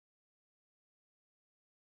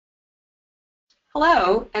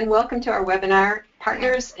Hello, and welcome to our webinar,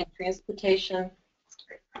 Partners in Transportation.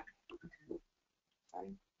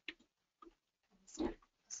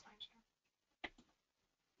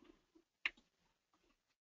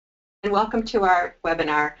 And welcome to our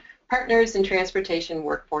webinar, Partners in Transportation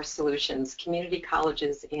Workforce Solutions, Community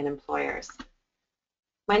Colleges and Employers.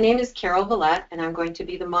 My name is Carol Villette, and I'm going to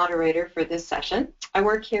be the moderator for this session. I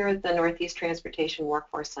work here at the Northeast Transportation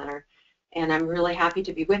Workforce Center, and I'm really happy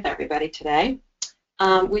to be with everybody today.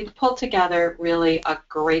 We've pulled together really a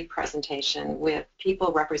great presentation with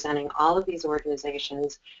people representing all of these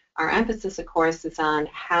organizations. Our emphasis, of course, is on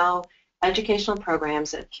how educational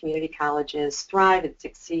programs at community colleges thrive and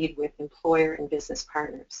succeed with employer and business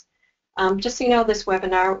partners. Just so you know, this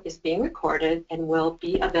webinar is being recorded and will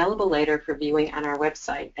be available later for viewing on our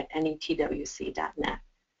website at netwc.net.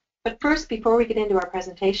 But first, before we get into our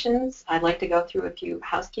presentations, I'd like to go through a few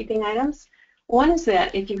housekeeping items. One is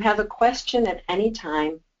that if you have a question at any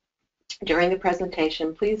time during the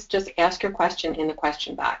presentation, please just ask your question in the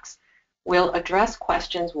question box. We'll address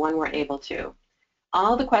questions when we're able to.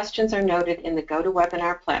 All the questions are noted in the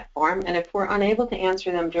GoToWebinar platform, and if we're unable to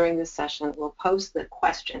answer them during this session, we'll post the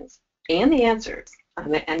questions and the answers on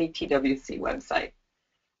the NETWC website.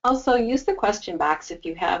 Also, use the question box if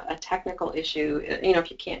you have a technical issue,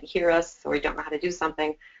 if you can't hear us or you don't know how to do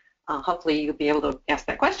something. Hopefully you'll be able to ask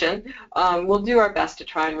that question. We'll do our best to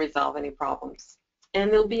try and resolve any problems. And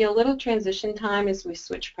there'll be a little transition time as we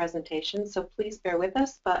switch presentations, so please bear with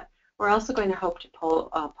us, but we're also going to hope to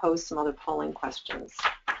pose some other polling questions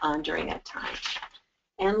during that time.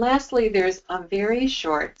 And lastly, there's a very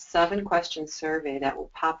short 7-question survey that will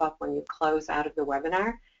pop up when you close out of the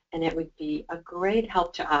webinar, and it would be a great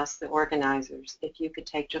help to us, the organizers, if you could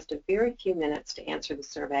take just a very few minutes to answer the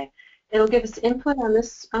survey. It'll give us input on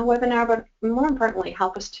this webinar, but more importantly,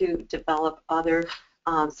 help us to develop other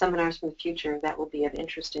seminars in the future that will be of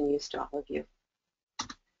interest and use to all of you.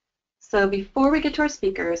 So before we get to our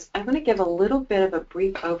speakers, I want to give a little bit of a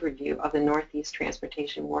brief overview of the Northeast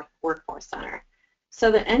Transportation Workforce Center.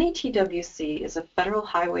 So the NETWC is a Federal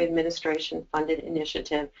Highway Administration funded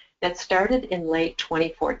initiative that started in late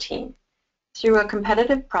 2014. Through a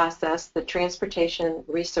competitive process, the Transportation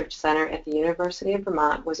Research Center at the University of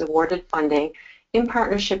Vermont was awarded funding in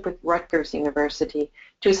partnership with Rutgers University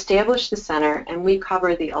to establish the center, and we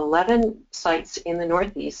cover the 11 sites in the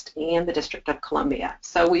Northeast and the District of Columbia.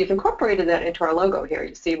 So we've incorporated that into our logo here.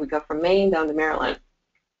 You see we go from Maine down to Maryland.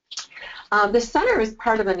 The center is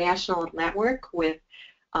part of a national network with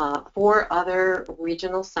 4 other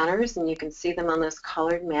regional centers, and you can see them on this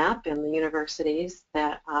colored map and the universities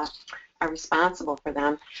that are responsible for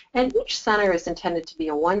them. And each center is intended to be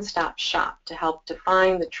a one-stop shop to help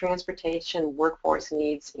define the transportation workforce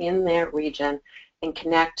needs in their region and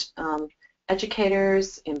connect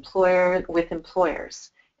educators with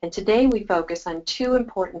employers. And today we focus on 2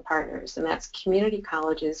 important partners, and that's community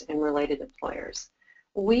colleges and related employers.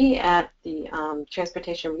 We at the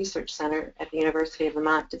Transportation Research Center at the University of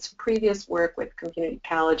Vermont did some previous work with community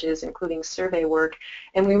colleges, including survey work,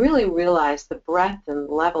 and we really realized the breadth and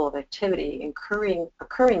level of activity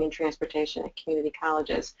occurring in transportation at community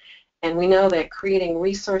colleges. And we know that creating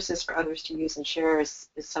resources for others to use and share is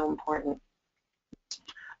so important.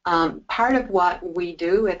 Part of what we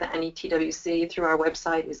do at the NETWC through our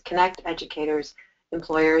website is connect educators,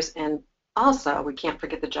 employers, and also, we can't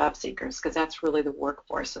forget the job seekers, because that's really the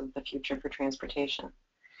workforce of the future for transportation.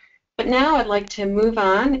 But now I'd like to move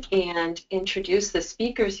on and introduce the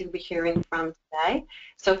speakers you'll be hearing from today.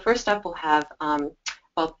 So first up, we'll have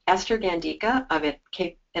both Esther Gandica of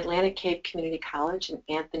Atlantic Cape Community College and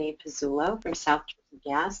Anthony Pizzullo from South Jersey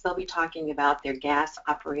Gas. They'll be talking about their gas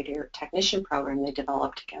operator technician program they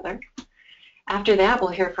developed together. After that,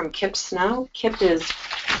 we'll hear from Kip Snow. Kip is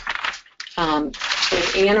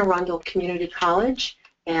at Anne Arundel Community College,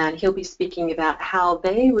 and he'll be speaking about how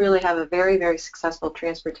they really have a very, very successful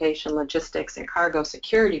transportation, logistics, and cargo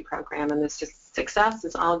security program, and this success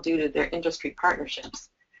is all due to their industry partnerships.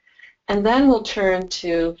 And then we'll turn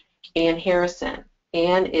to Ann Harrison.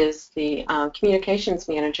 Ann is the communications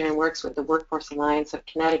manager and works with the Workforce Alliance of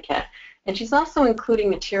Connecticut, and she's also including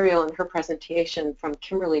material in her presentation from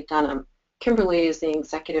Kimberly Dunham. Kimberly is the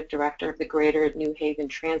executive director of the Greater New Haven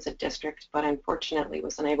Transit District, but unfortunately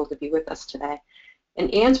was unable to be with us today.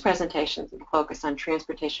 And Ann's presentation will focus on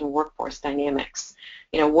transportation workforce dynamics.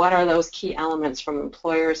 What are those key elements from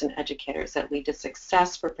employers and educators that lead to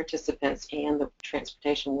success for participants and the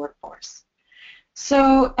transportation workforce?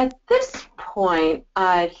 So at this point,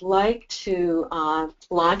 I'd like to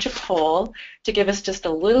launch a poll to give us just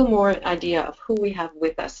a little more idea of who we have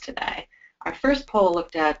with us today. Our first poll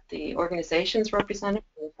looked at the organizations represented.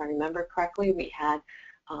 If I remember correctly, we had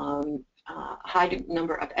a high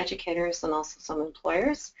number of educators and also some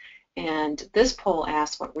employers. And this poll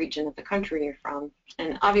asked what region of the country you're from.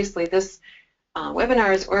 And obviously this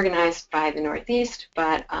webinar is organized by the Northeast,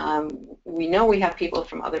 but we know we have people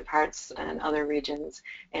from other parts and other regions,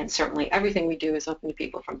 and certainly everything we do is open to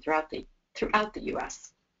people from throughout the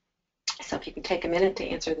U.S. So if you can take a minute to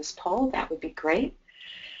answer this poll, that would be great.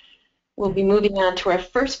 We'll be moving on to our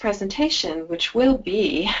first presentation, which will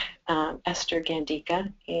be Esther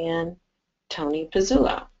Gandica and Tony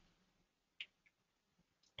Pizzullo.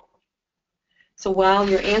 So while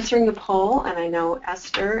you're answering the poll, and I know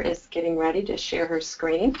Esther is getting ready to share her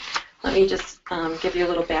screen, let me just give you a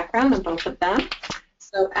little background on both of them.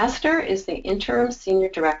 So Esther is the Interim Senior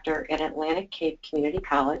Director at Atlantic Cape Community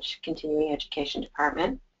College, Continuing Education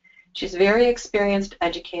Department. She's a very experienced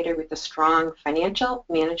educator with a strong financial,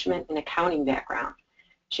 management, and accounting background.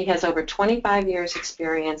 She has over 25 years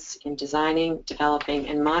experience in designing, developing,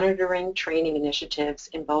 and monitoring training initiatives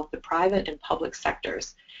in both the private and public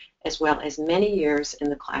sectors, as well as many years in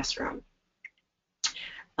the classroom.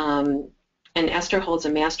 And Esther holds a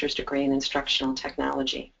master's degree in instructional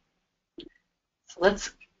technology.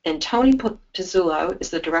 And Tony Pizzullo is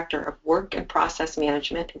the Director of Work and Process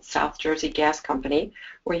Management at South Jersey Gas Company,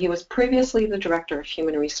 where he was previously the Director of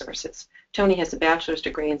Human Resources. Tony has a bachelor's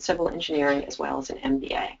degree in civil engineering as well as an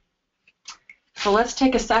MBA. So let's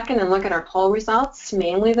take a second and look at our poll results,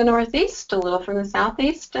 mainly the Northeast, a little from the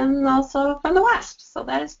Southeast, and also from the West. So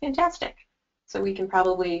that is fantastic. So we can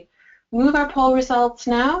probably move our poll results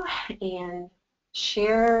now and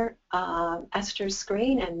share Esther's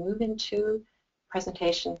screen and move into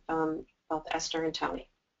presentation from both Esther and Tony.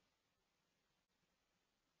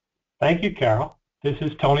 Thank you, Carol. This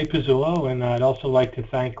is Tony Pizzullo, and I'd also like to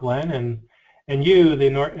thank Glenn and you, and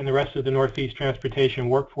the rest of the Northeast Transportation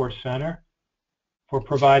Workforce Center, for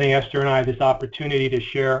providing Esther and I this opportunity to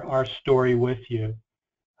share our story with you.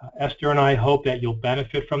 Esther and I hope that you'll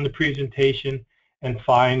benefit from the presentation and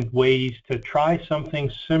find ways to try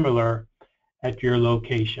something similar at your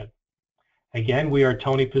location. Again, we are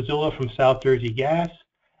Tony Pizzullo from South Jersey Gas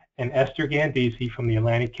and Esther Gandica from the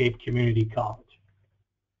Atlantic Cape Community College.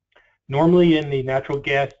 Normally in the natural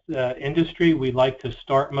gas industry, we like to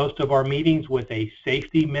start most of our meetings with a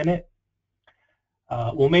safety minute.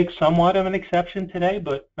 We'll make somewhat of an exception today,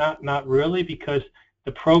 but not really, because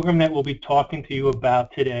the program that we'll be talking to you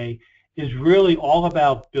about today is really all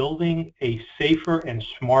about building a safer and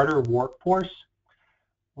smarter workforce.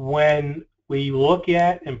 When we look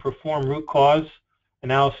at and perform root cause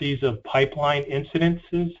analyses of pipeline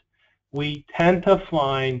incidences, we tend to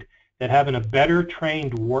find that having a better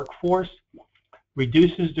trained workforce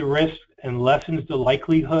reduces the risk and lessens the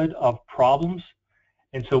likelihood of problems.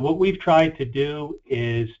 And so what we've tried to do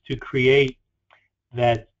is to create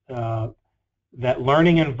that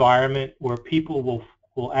learning environment where people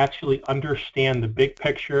will actually understand the big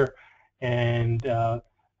picture and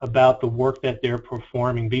about the work that they're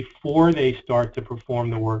performing before they start to perform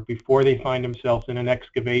the work, before they find themselves in an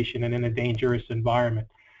excavation and in a dangerous environment.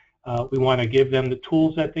 We want to give them the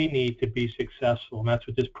tools that they need to be successful, and that's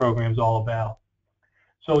what this program is all about.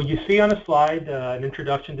 So you see on the slide an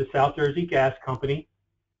introduction to South Jersey Gas Company.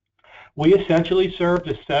 We essentially serve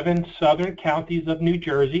the 7 southern counties of New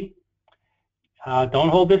Jersey. Don't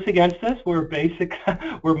hold this against us. We're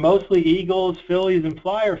mostly Eagles, Phillies, and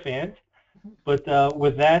Flyer fans. But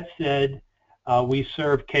with that said, we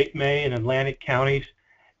serve Cape May and Atlantic counties,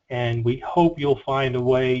 and we hope you'll find a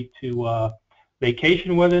way to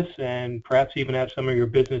vacation with us and perhaps even have some of your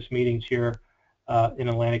business meetings here in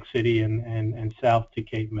Atlantic City and south to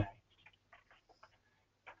Cape May.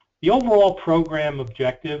 The overall program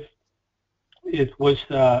objective was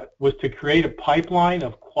to create a pipeline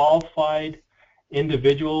of qualified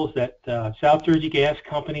individuals that South Jersey Gas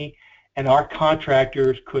Company and our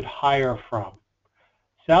contractors could hire from.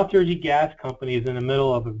 South Jersey Gas Company is in the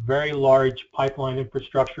middle of a very large pipeline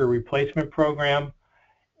infrastructure replacement program,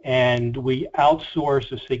 and we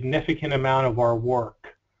outsource a significant amount of our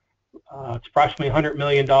work. It's approximately $100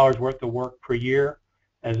 million worth of work per year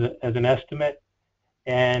as an estimate,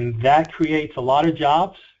 and that creates a lot of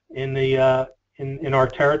jobs in our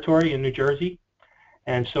territory in New Jersey.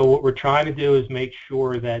 And so what we're trying to do is make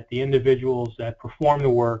sure that the individuals that perform the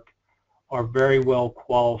work are very well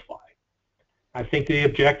qualified. I think the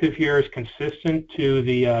objective here is consistent to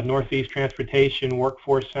the Northeast Transportation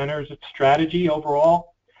Workforce Center's strategy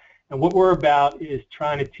overall. And what we're about is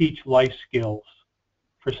trying to teach life skills.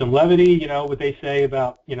 For some levity, you know what they say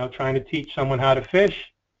about, trying to teach someone how to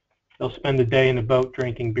fish, they'll spend a day in the boat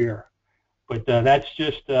drinking beer. But that's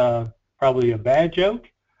just probably a bad joke.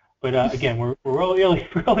 But again, we're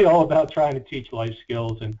really all about trying to teach life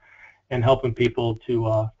skills and helping people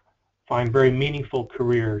to find very meaningful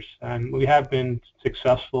careers. And we have been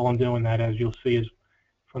successful in doing that, as you'll see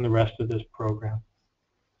from the rest of this program.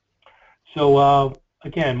 So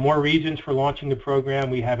again, more reasons for launching the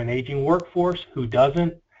program. We have an aging workforce. Who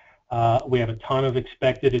doesn't? We have a ton of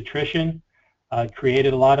expected attrition.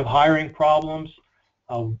 Created a lot of hiring problems.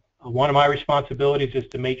 One of my responsibilities is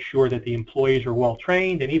to make sure that the employees are well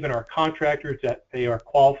trained, and even our contractors, that they are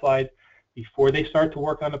qualified before they start to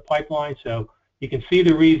work on the pipeline. So you can see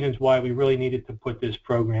the reasons why we really needed to put this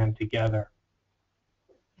program together.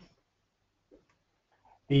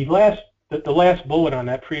 The last bullet on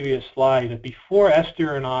that previous slide, before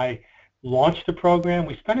Esther and I launched the program,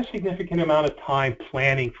 we spent a significant amount of time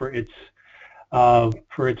planning for its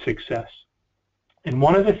success. And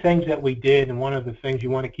one of the things that we did, and one of the things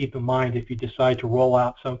you want to keep in mind if you decide to roll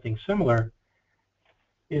out something similar,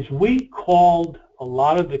 is we called a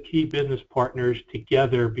lot of the key business partners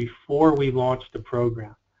together before we launched the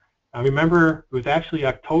program. I remember it was actually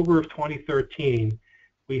October of 2013.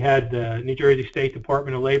 We had the New Jersey State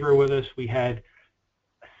Department of Labor with us. We had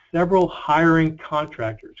several hiring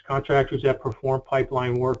contractors that perform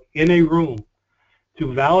pipeline work, in a room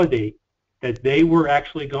to validate that they were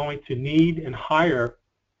actually going to need and hire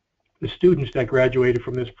the students that graduated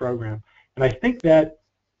from this program. And I think that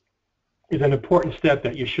is an important step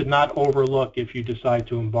that you should not overlook if you decide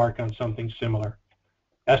to embark on something similar.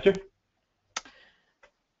 Esther?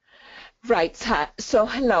 Right. So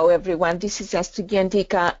hello, everyone. This is Esther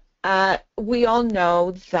Giandica. We all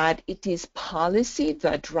know that it is policy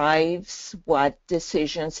that drives what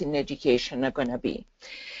decisions in education are going to be.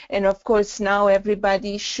 And of course, now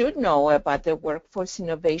everybody should know about the Workforce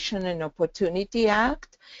Innovation and Opportunity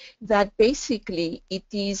Act, that basically it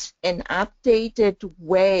is an updated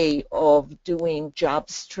way of doing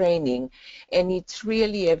jobs training, and it's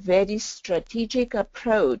really a very strategic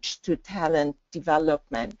approach to talent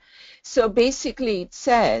development. So basically it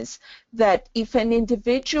says that if an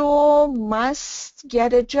individual must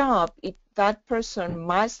get a job, that person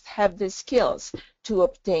must have the skills to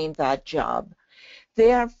obtain that job.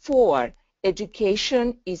 Therefore,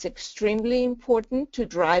 education is extremely important to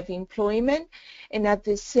drive employment, and at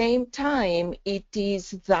the same time, it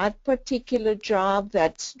is that particular job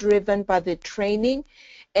that's driven by the training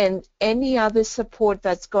and any other support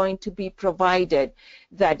that's going to be provided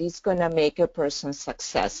that is going to make a person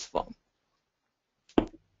successful.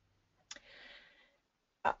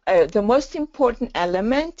 The most important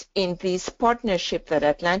element in this partnership that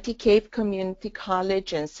Atlantic Cape Community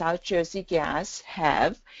College and South Jersey Gas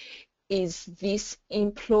have is this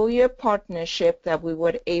employer partnership that we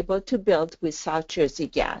were able to build with South Jersey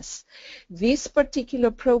Gas. This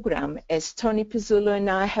particular program, as Tony Pizzullo and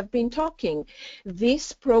I have been talking,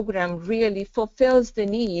 this program really fulfills the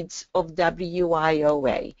needs of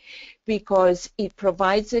WIOA because it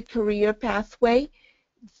provides a career pathway.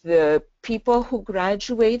 The people who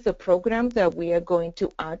graduate the program that we are going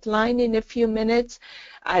to outline in a few minutes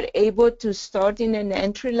are able to start in an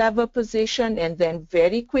entry-level position and then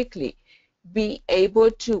very quickly be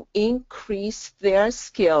able to increase their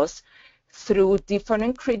skills through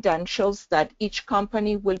different credentials that each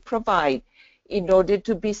company will provide in order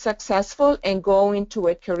to be successful and go into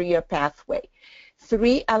a career pathway.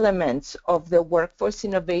 3 elements of the Workforce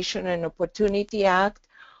Innovation and Opportunity Act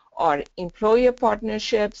are employer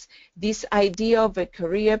partnerships, this idea of a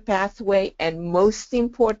career pathway, and most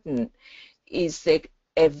important is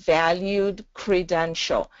a valued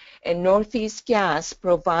credential. And Northeast Gas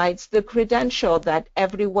provides the credential that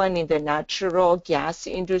everyone in the natural gas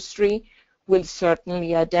industry will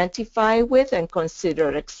certainly identify with and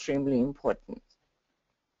consider extremely important.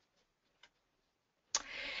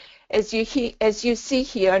 As you see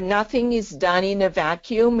here, nothing is done in a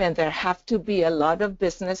vacuum, and there have to be a lot of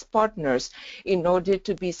business partners in order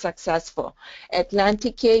to be successful.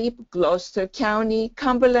 Atlantic Cape, Gloucester County,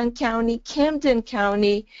 Cumberland County, Camden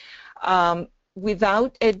County,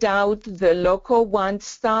 without a doubt, the local One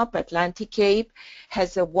Stop, Atlantic Cape,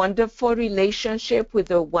 has a wonderful relationship with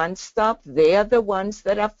the One Stop. They are the ones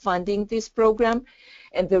that are funding this program.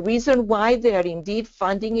 And the reason why they are indeed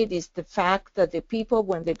funding it is the fact that the people,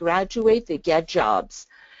 when they graduate, they get jobs.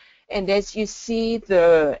 And as you see,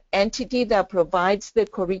 the entity that provides the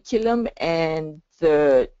curriculum and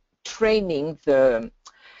the training, the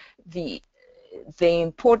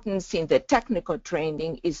importance in the technical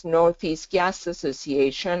training is Northeast Gas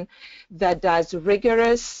Association, that does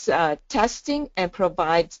rigorous testing and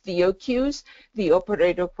provides the OQs, the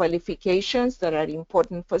operator qualifications that are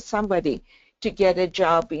important for somebody to get a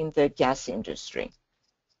job in the gas industry.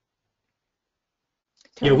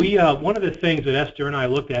 Yeah, we one of the things that Esther and I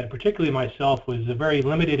looked at, particularly myself, was the very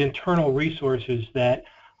limited internal resources that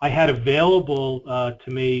I had available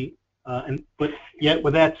to me. But yet,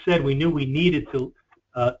 with that said, we knew we needed to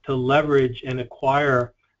leverage and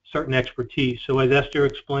acquire certain expertise. So, as Esther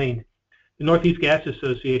explained, the Northeast Gas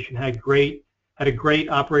Association had a great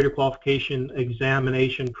operator qualification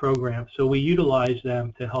examination program. So we utilized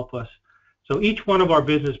them to help us. So each one of our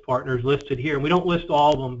business partners listed here, and we don't list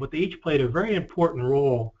all of them, but they each played a very important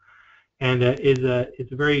role and is a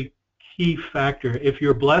very key factor. If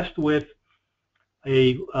you're blessed with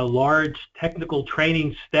a large technical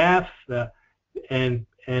training staff and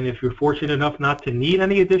if you're fortunate enough not to need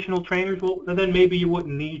any additional trainers, well, then maybe you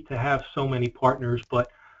wouldn't need to have so many partners. But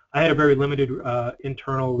I had a very limited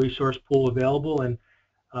internal resource pool available, and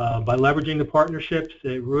by leveraging the partnerships,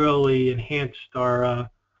 it really enhanced our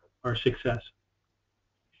success.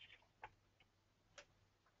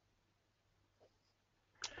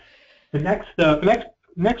 The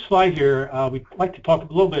next slide here, we'd like to talk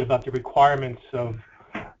a little bit about the requirements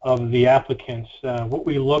of the applicants, what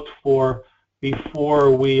we looked for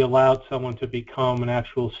before we allowed someone to become an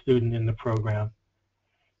actual student in the program.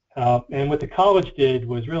 And what the college did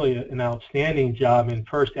was really an outstanding job in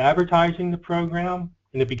first advertising the program.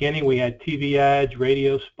 In the beginning, we had TV ads,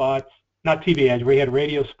 radio spots, not TV ads, we had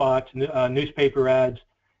radio spots, newspaper ads,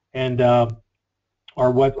 and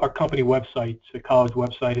our company websites, the college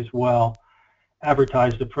website as well,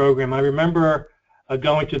 advertised the program. I remember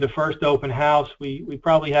going to the first open house. We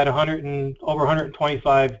probably had over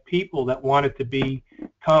 125 people that wanted to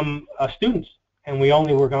become students, and we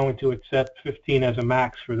only were going to accept 15 as a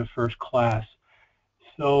max for the first class.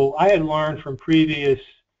 So I had learned from previous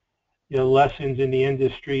lessons in the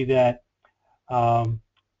industry that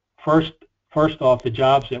first off, the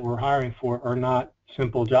jobs that we're hiring for are not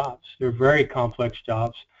simple jobs. They're very complex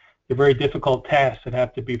jobs. They're very difficult tasks that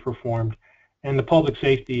have to be performed, and the public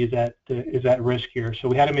safety is at risk here. So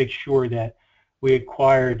we had to make sure that we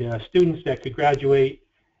acquired students that could graduate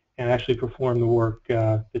and actually perform the work,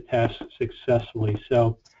 the test successfully.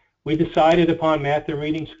 So we decided upon math and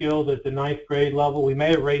reading skills at the 9th grade level. We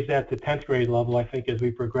may have raised that to 10th grade level, I think, as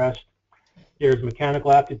we progressed. There's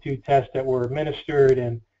mechanical aptitude tests that were administered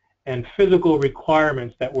and physical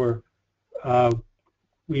requirements that were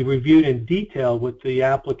we reviewed in detail with the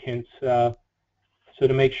applicants so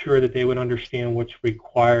to make sure that they would understand what's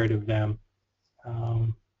required of them.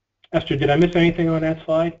 Esther, did I miss anything on that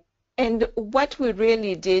slide? And what we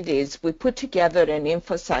really did is we put together an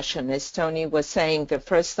info session, as Tony was saying the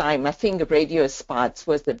first time. I think radio spots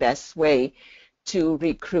was the best way to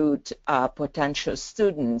recruit potential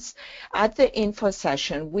students. At the info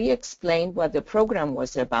session, we explained what the program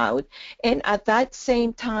was about, and at that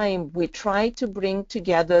same time, we tried to bring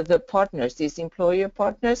together the partners, these employer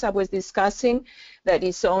partners I was discussing, that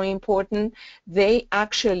is so important. They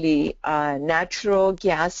actually, natural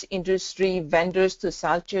gas industry vendors to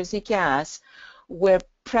South Jersey Gas, were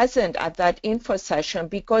present at that info session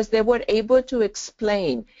because they were able to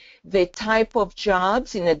explain the type of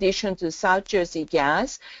jobs, in addition to South Jersey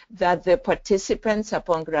Gas, that the participants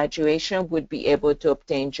upon graduation would be able to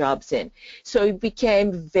obtain jobs in. So it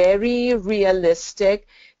became very realistic.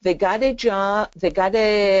 They got a job, they got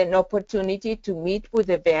an opportunity to meet with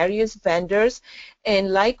the various vendors,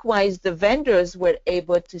 and likewise the vendors were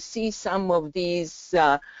able to see some of these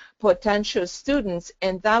potential students,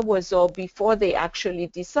 and that was all before they actually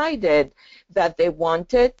decided that they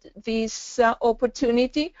wanted this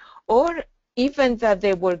opportunity, or even that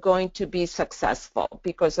they were going to be successful,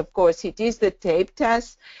 because of course it is the tape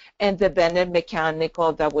test and the Bennett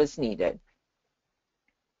mechanical that was needed.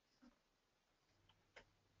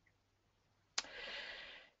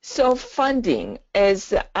 So funding,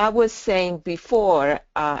 as I was saying before,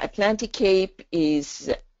 Atlantic Cape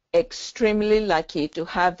is extremely lucky to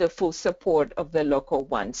have the full support of the local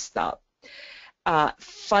One Stop.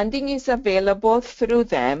 Funding is available through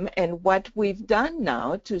them, and what we've done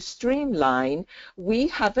now to streamline, we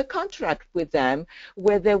have a contract with them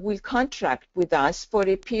where they will contract with us for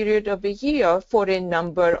a period of a year for a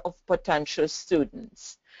number of potential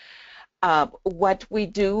students. What we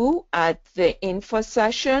do at the info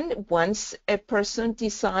session, once a person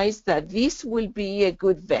decides that this will be a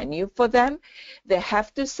good venue for them, they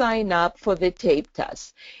have to sign up for the tape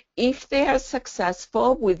test. If they are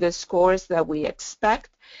successful with the scores that we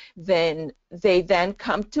expect, Then they then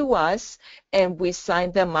come to us and we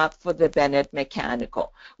sign them up for the Bennett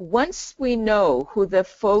Mechanical. Once we know who the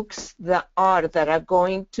folks that are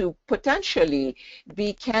going to potentially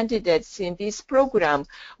be candidates in this program,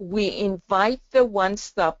 we invite the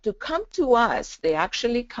one-stop to come to us. They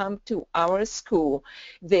actually come to our school.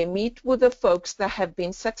 They meet with the folks that have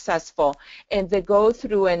been successful, and they go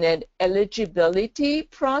through an eligibility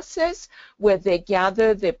process where they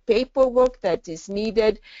gather the paperwork that is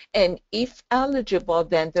needed, and if eligible,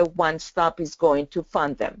 then the one-stop is going to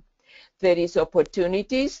fund them. There is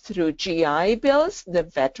opportunities through GI Bills, the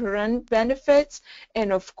veteran benefits,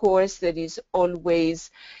 and of course there is always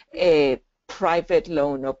a private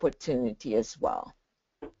loan opportunity as well.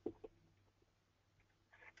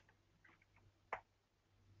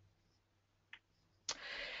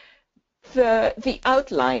 The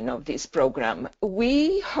outline of this program,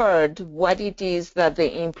 we heard what it is that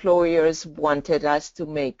the employers wanted us to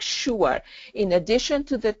make sure, in addition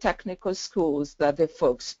to the technical schools, that the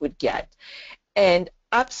folks would get. And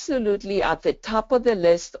absolutely at the top of the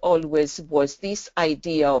list always was this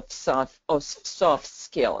idea of soft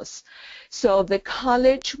skills. So the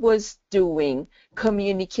college was doing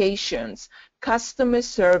communications, customer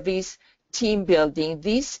service, team building,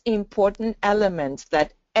 these important elements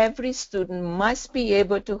that every student must be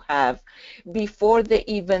able to have before they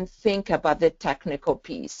even think about the technical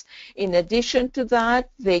piece. In addition to that,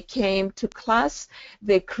 they came to class,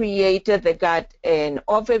 they got an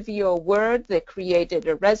overview of Word, they created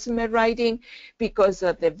a resume writing, because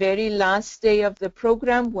at the very last day of the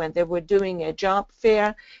program, when they were doing a job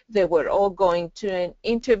fair, they were all going to an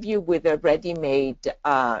interview with a ready-made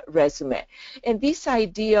resume. And this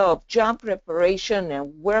idea of job preparation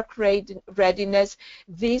and work readiness,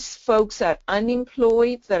 these folks are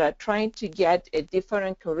unemployed that are trying to get a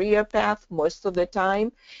different career path most of the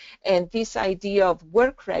time, and this idea of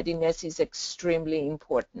work readiness is extremely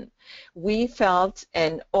important. We felt,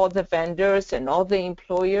 and all the vendors and all the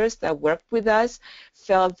employers that worked with us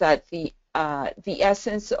felt that the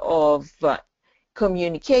essence of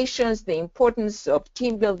communications, the importance of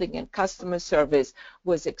team building and customer service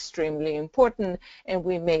was extremely important, and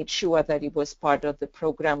we made sure that it was part of the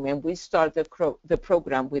program, and we started the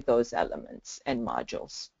program with those elements and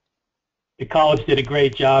modules. The college did a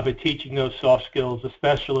great job at teaching those soft skills,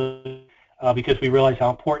 especially because we realize how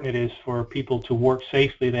important it is for people to work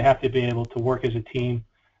safely. They have to be able to work as a team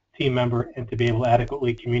member and to be able to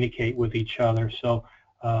adequately communicate with each other. So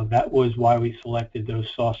that was why we selected those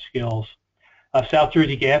soft skills. South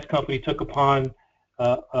Jersey Gas Company took upon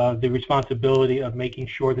the responsibility of making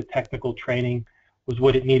sure the technical training was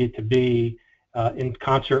what it needed to be. In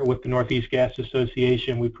concert with the Northeast Gas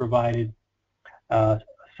Association, we provided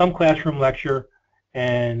some classroom lecture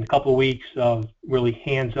and a couple of weeks of really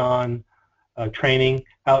hands-on training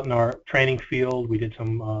out in our training field. We did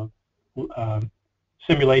some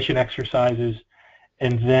simulation exercises,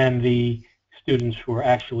 and then the students were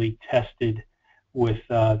actually tested with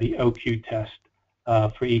the OQ test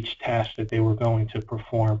for each task that they were going to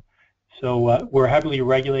perform. So we're a heavily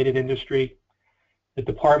regulated industry. The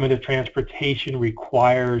Department of Transportation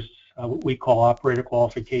requires what we call operator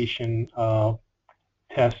qualification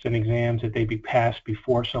tests and exams that they be passed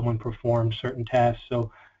before someone performs certain tasks.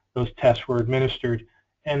 So those tests were administered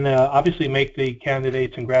and obviously make the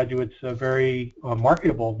candidates and graduates very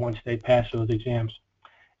marketable once they pass those exams.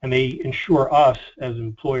 And they ensure us as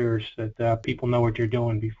employers that people know what you're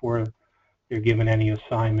doing before they're given any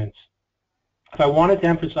assignments. If I wanted to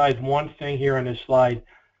emphasize one thing here on this slide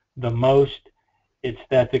the most, it's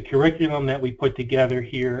that the curriculum that we put together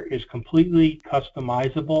here is completely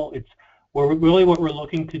customizable. It's really what we're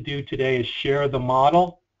looking to do today is share the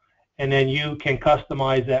model, and then you can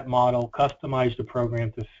customize that model, customize the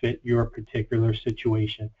program to fit your particular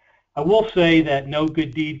situation. I will say that no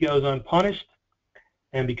good deed goes unpunished,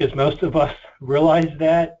 and because most of us realize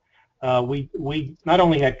that, we not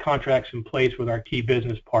only had contracts in place with our key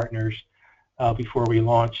business partners before we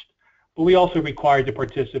launched, but we also required the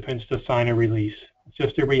participants to sign a release. It's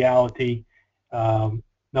just a reality. No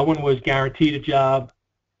one was guaranteed a job,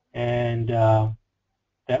 and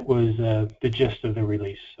that was the gist of the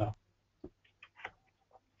release.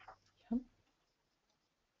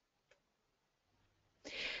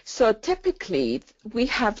 So typically, we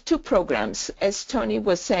have two programs. As Tony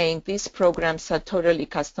was saying, these programs are totally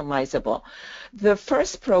customizable. The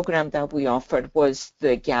first program that we offered was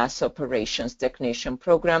the gas operations technician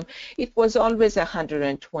program. It was always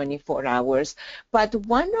 124 hours, but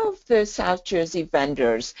one of the South Jersey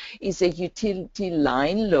vendors is a utility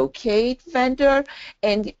line locate vendor,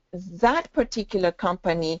 and that particular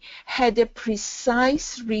company had a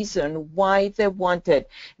precise reason why they wanted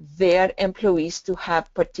their employees to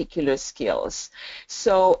have particular skills.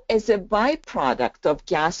 So as a byproduct of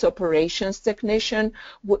gas operations technician,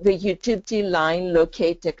 the utility line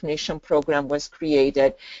locate technician program was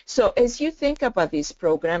created. So as you think about this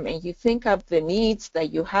program and you think of the needs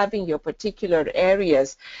that you have in your particular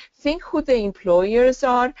areas, think who the employers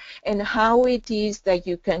are and how it is that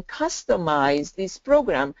you can customize this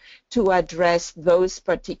program to address those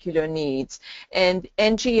particular needs. And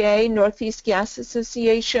NGA, Northeast Gas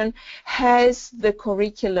Association, has the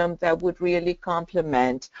curriculum that would really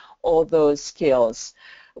complement all those skills.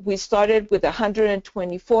 We started with a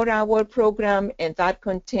 124-hour program, and that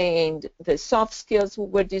contained the soft skills we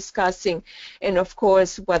were discussing. And of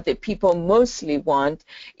course, what the people mostly want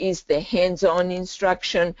is the hands-on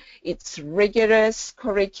instruction. It's rigorous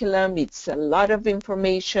curriculum. It's a lot of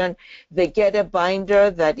information. They get a binder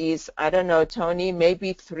that is, I don't know, Tony,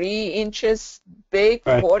 maybe 3 inches big,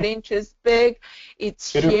 Right. 4 inches big.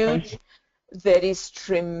 It's huge. There is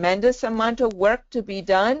tremendous amount of work to be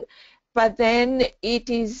done. But then it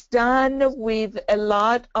is done with a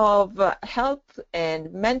lot of help and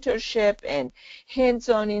mentorship and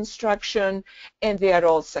hands-on instruction, and they are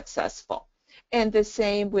all successful. And the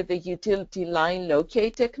same with the utility line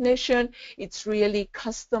locate technician. It's really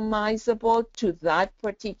customizable to that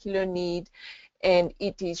particular need, and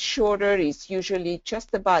it is shorter. It's usually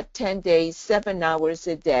just about 10 days, 7 hours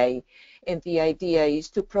a day. And the idea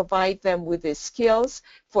is to provide them with the skills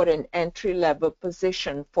for an entry-level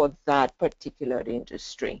position for that particular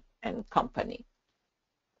industry and company.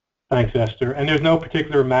 Thanks, Esther. And there's no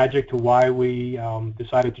particular magic to why we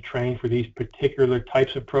decided to train for these particular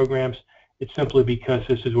types of programs. It's simply because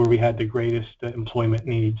this is where we had the greatest employment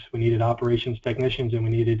needs. We needed operations technicians and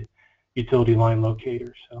we needed utility line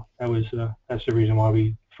locators. So that's the reason why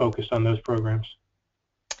we focused on those programs.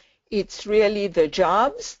 It's really the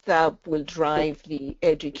jobs that will drive the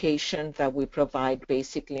education that we provide,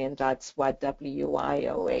 basically, and that's what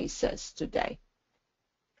WIOA says today.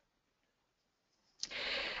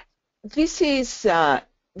 This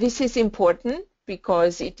is important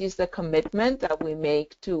because it is the commitment that we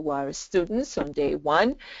make to our students on day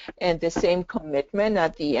one, and the same commitment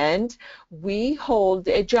at the end. We hold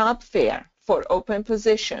a job fair for open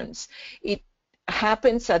positions. It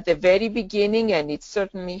happens at the very beginning, and it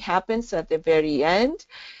certainly happens at the very end.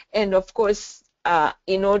 And of course,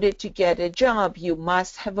 in order to get a job, you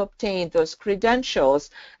must have obtained those credentials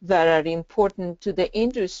that are important to the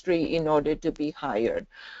industry in order to be hired.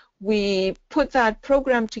 We put that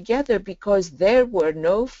program together because there were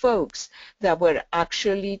no folks that were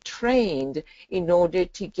actually trained in order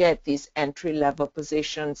to get these entry-level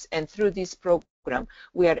positions, and through this program,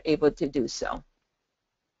 we are able to do so.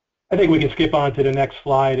 I think we can skip on to the next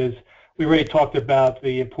slide. As we already talked about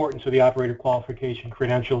the importance of the operator qualification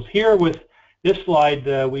credentials. Here with this slide,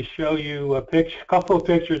 we show you a couple of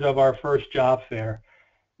pictures of our first job fair.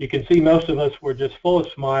 You can see most of us were just full of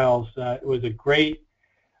smiles. It was a great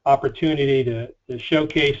opportunity to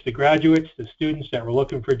showcase the graduates, the students that were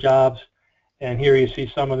looking for jobs. And here you see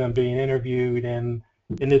some of them being interviewed. And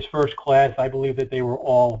in this first class, I believe that they were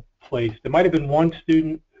all placed. There might have been one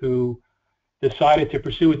student who decided to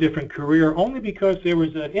pursue a different career only because there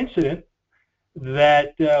was an incident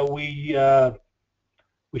that we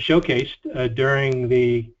showcased during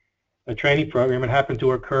the training program. It happened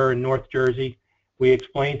to occur in North Jersey. We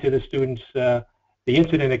explained to the students, the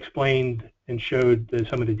incident explained and showed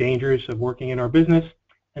some of the dangers of working in our business,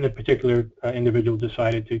 and a particular individual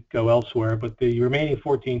decided to go elsewhere. But the remaining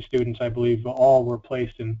 14 students, I believe, all were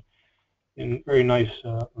placed in very nice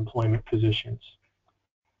employment positions.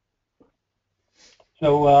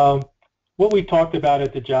 So what we talked about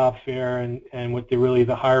at the job fair and what really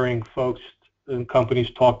the hiring folks and companies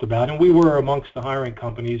talked about, and we were amongst the hiring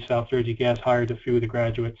companies. South Jersey Gas hired a few of the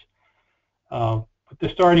graduates. But the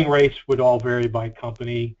starting rates would all vary by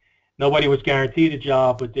company. Nobody was guaranteed a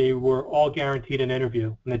job, but they were all guaranteed an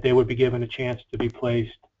interview and that they would be given a chance to be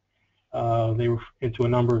placed. They were into a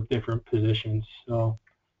number of different positions. So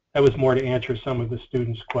that was more to answer some of the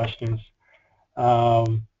students' questions.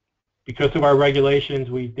 Because of our regulations,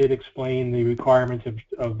 we did explain the requirements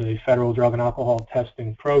of the federal drug and alcohol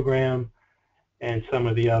testing program and some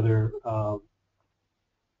of the other,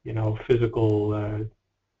 physical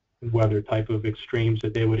weather type of extremes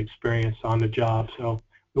that they would experience on the job. So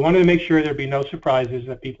we wanted to make sure there'd be no surprises,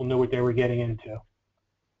 that people knew what they were getting into.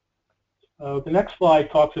 The next slide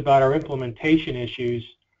talks about our implementation issues.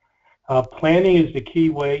 Planning is the key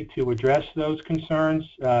way to address those concerns.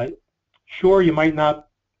 Sure, you might not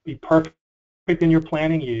be perfect perfect in your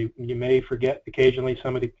planning. You may forget occasionally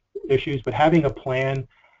some of the issues, but having a plan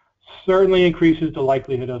certainly increases the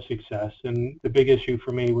likelihood of success. And the big issue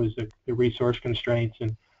for me was the resource constraints,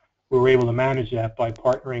 and we were able to manage that by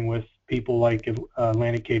partnering with people like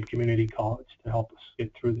Atlantic Cape Community College to help us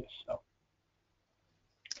get through this. So.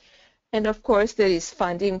 And of course, there is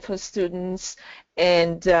funding for students,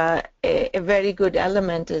 and a very good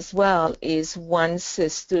element as well is once a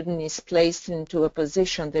student is placed into a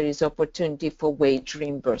position, there is opportunity for wage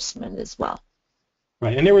reimbursement as well.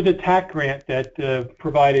 Right, and there was a TAC grant that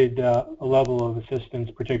provided a level of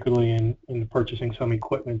assistance, particularly in purchasing some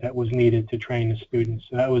equipment that was needed to train the students.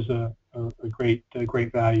 So that was a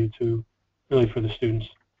great value to really for the students.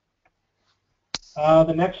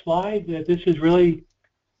 The next slide, this is really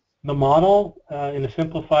the model in a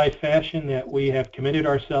simplified fashion that we have committed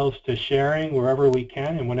ourselves to sharing wherever we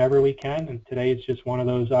can and whenever we can, and today is just one of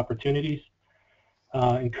those opportunities.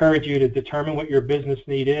 Encourage you to determine what your business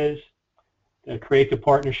need is, create the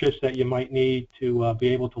partnerships that you might need to be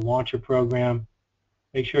able to launch a program.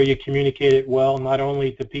 Make sure you communicate it well, not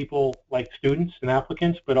only to people like students and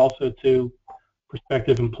applicants, but also to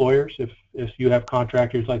prospective employers if you have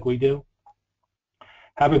contractors like we do.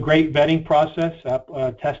 Have a great vetting process,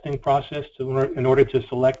 testing process in order to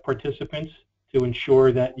select participants to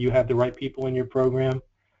ensure that you have the right people in your program.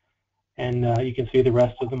 And you can see the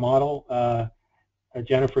rest of the model.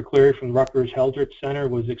 Jennifer Cleary from Rutgers Heldrich Center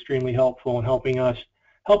was extremely helpful in helping us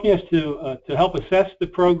to help assess the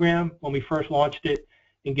program when we first launched it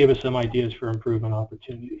and give us some ideas for improvement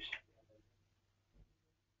opportunities.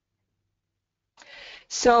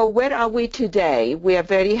 So where are we today? We are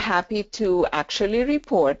very happy to actually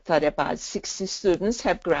report that about 60 students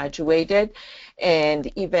have graduated,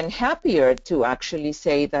 and even happier to actually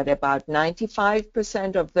say that about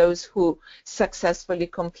 95% of those who successfully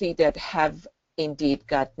completed have indeed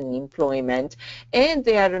gotten employment, and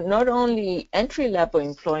they are not only entry-level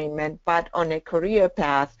employment but on a career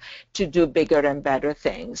path to do bigger and better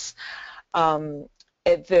things.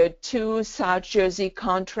 The two South Jersey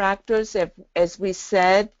contractors, as we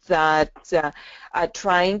said, that are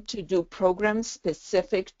trying to do programs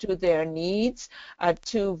specific to their needs, are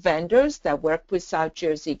two vendors that work with South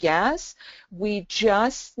Jersey Gas. We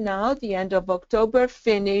just now, the end of October,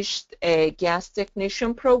 finished a gas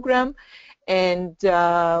technician program, and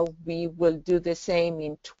we will do the same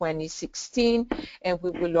in 2016, and we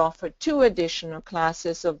will offer 2 additional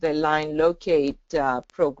classes of the Line Locate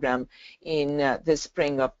program in the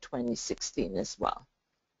spring of 2016 as well.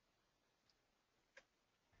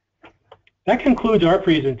 That concludes our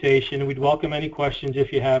presentation. We'd welcome any questions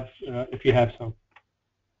if you have some.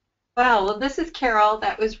 Wow, well, this is Carol.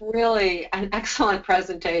 That was really an excellent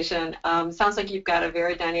presentation. Sounds like you've got a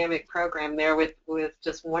very dynamic program there with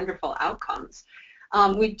just wonderful outcomes.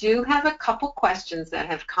 We do have a couple questions that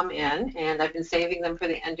have come in, and I've been saving them for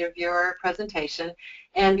the end of your presentation.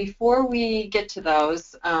 And before we get to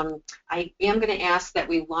those, I am going to ask that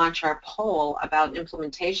we launch our poll about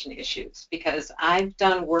implementation issues, because I've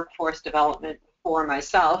done workforce development for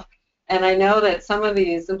myself, and I know that some of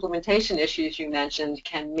these implementation issues you mentioned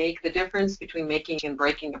can make the difference between making and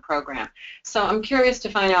breaking a program. So I'm curious to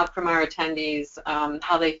find out from our attendees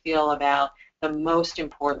how they feel about the most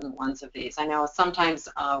important ones of these. I know sometimes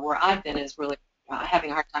where I've been is really having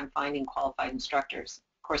a hard time finding qualified instructors.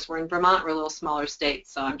 Of course, we're in Vermont, we're a little smaller state,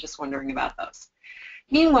 so I'm just wondering about those.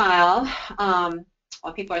 Meanwhile,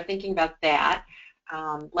 while people are thinking about that,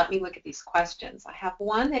 let me look at these questions. I have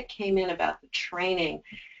one that came in about the training.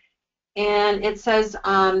 And it says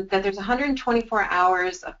that there's 124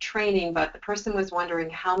 hours of training, but the person was wondering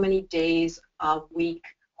how many days a week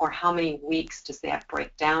or how many weeks does that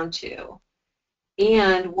break down to?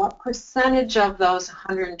 And what percentage of those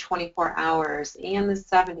 124 hours and the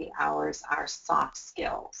 70 hours are soft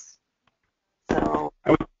skills? So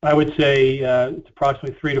I would say it's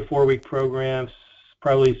approximately 3 to 4 week programs.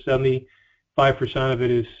 Probably 75% of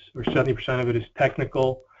it is, or 70% of it is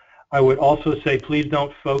technical. I would also say please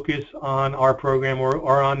don't focus on our program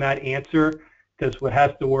or on that answer, because what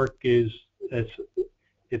has to work is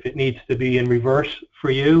if it needs to be in reverse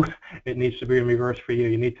for you, it needs to be in reverse for you.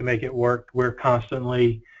 You need to make it work. We're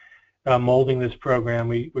constantly molding this program.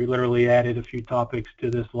 We literally added a few topics to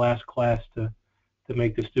this last class to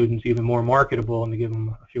make the students even more marketable and to give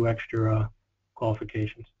them a few extra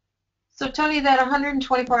qualifications. So Tony, that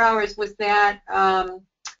 124 hours, was that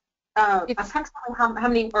approximately how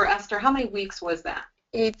many, or Esther, how many weeks was that?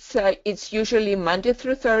 It's usually Monday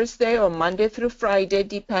through Thursday or Monday through Friday,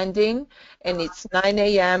 depending, and it's 9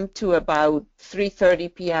 a.m. to about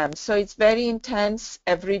 3:30 p.m. So it's very intense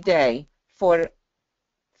every day for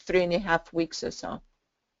 3.5 weeks or so.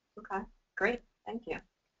 Okay, great. Thank you.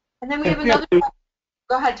 And then we have another question.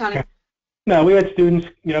 Go ahead, Tony. Okay. No, we had students,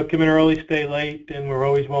 come in early, stay late, and we're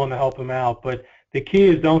always willing to help them out. But the key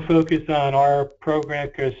is don't focus on our program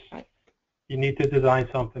because you need to design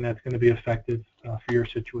something that's going to be effective for your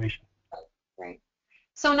situation. Great.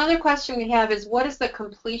 So another question we have is, what is the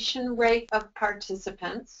completion rate of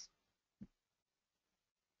participants?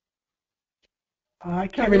 I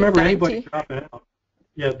can't remember anybody dropping out.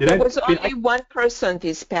 Yeah, there was only one person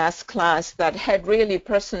this past class that had really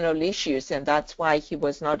personal issues, and that's why he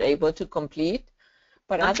was not able to complete.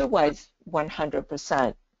 But otherwise,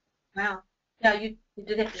 100%. Wow. Yeah, you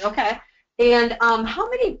did it. Okay. And how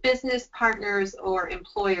many business partners or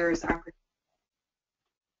employers are participating?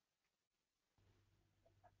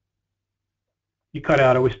 You cut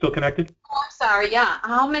out. Are we still connected? Oh, I'm sorry. Yeah.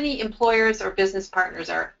 How many employers or business partners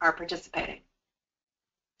are participating?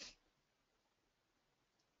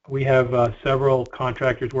 We have several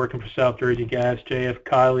contractors working for South Jersey Gas, JF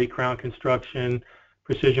Kiley, Crown Construction,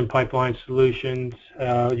 Precision Pipeline Solutions,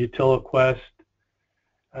 UtiliQuest,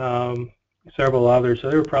 several others. So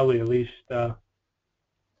there were probably at least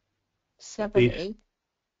 8.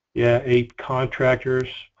 Yeah, 8 contractors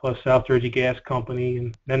plus South Jersey Gas Company,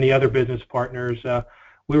 and then the other business partners.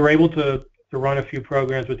 We were able to run a few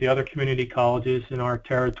programs with the other community colleges in our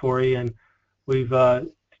territory, and we've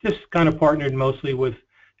just kind of partnered mostly with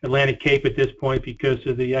Atlantic Cape at this point because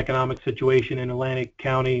of the economic situation in Atlantic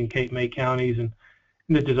County and Cape May counties, and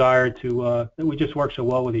the desire to that we just work so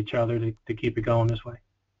well with each other to keep it going this way.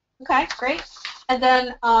 Okay, great. And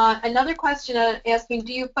then another question asking,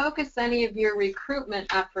 do you focus any of your recruitment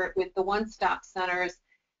effort with the one-stop centers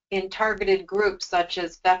in targeted groups such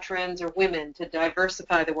as veterans or women to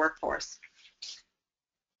diversify the workforce?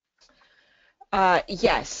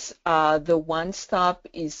 Yes, the One Stop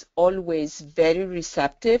is always very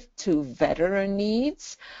receptive to veteran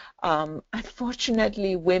needs.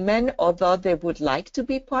 Unfortunately, women, although they would like to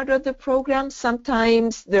be part of the program,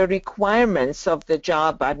 sometimes the requirements of the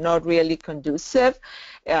job are not really conducive.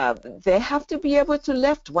 They have to be able to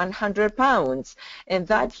lift 100 pounds, and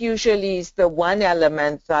that usually is the one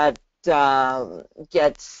element that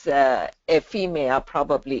gets a female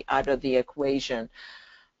probably out of the equation.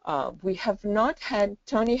 We have not had,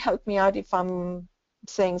 Tony, help me out if I'm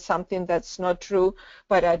saying something that's not true,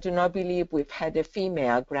 but I do not believe we've had a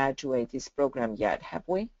female graduate this program yet, have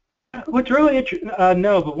we? What's really interesting,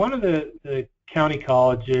 no, but one of the county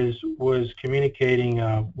colleges was communicating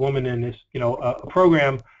a woman in this, a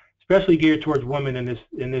program especially geared towards women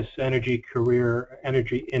in this energy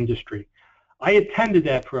industry. I attended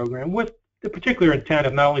that program with the particular intent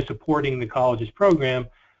of not only supporting the college's program,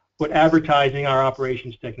 but advertising our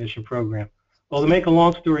operations technician program. Well, to make a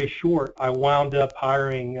long story short, I wound up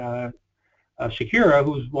hiring Shakira,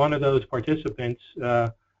 who's one of those participants,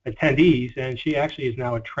 attendees, and she actually is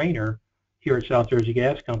now a trainer here at South Jersey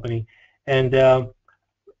Gas Company. And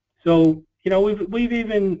so, we've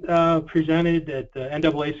even presented at the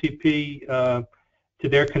NAACP to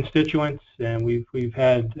their constituents, and we've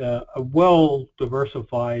had a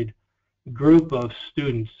well-diversified group of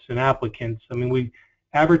students and applicants. I mean, we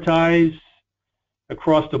advertise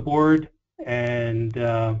across the board, and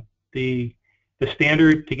the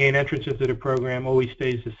standard to gain entrance into the program always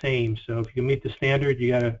stays the same. So if you meet the standard,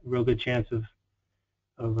 you got a real good chance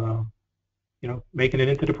of making it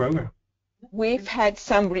into the program. We've had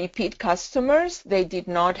some repeat customers. They did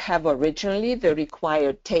not have originally the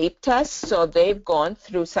required tape test, so they've gone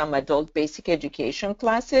through some adult basic education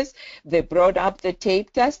classes. They brought up the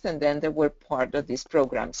tape test, and then they were part of this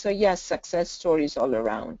program. So yes, success stories all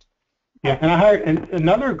around. Yeah, and I hired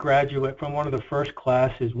another graduate from one of the first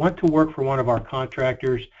classes, went to work for one of our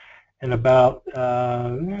contractors, and about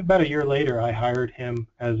a year later, I hired him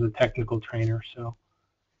as a technical trainer. So.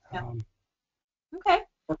 Okay.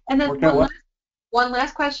 And then one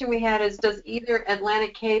last question we had is, does either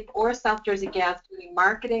Atlantic Cape or South Jersey Gas do any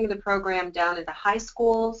marketing of the program down at the high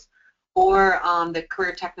schools or the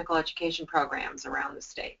career technical education programs around the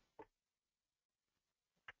state?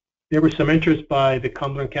 There was some interest by the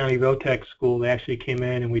Cumberland County Votech School. They actually came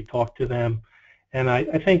in and we talked to them. And I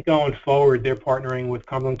think going forward, they're partnering with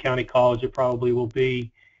Cumberland County College. It probably will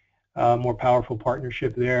be a more powerful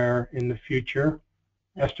partnership there in the future.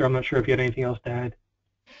 Esther, I'm not sure if you had anything else to add.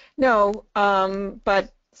 No,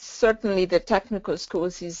 but certainly the technical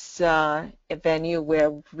schools is a venue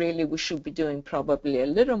where really we should be doing probably a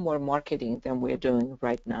little more marketing than we're doing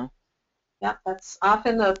right now. Yeah, that's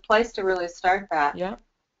often the place to really start that. Yeah.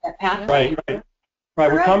 That pathway.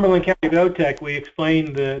 Right. With Cumberland County VOTech, we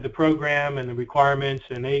explained the program and the requirements,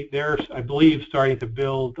 and they're, I believe, starting to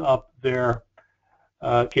build up their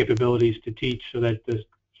capabilities to teach so that the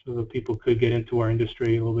so that people could get into our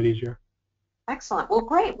industry a little bit easier. Excellent. Well,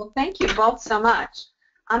 great. Well, thank you both so much.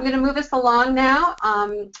 I'm going to move us along now,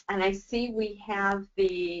 and I see we have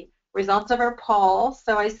the results of our poll.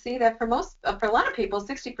 So I see that for a lot of people,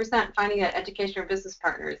 60% finding that education or business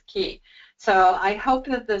partner is key. So I hope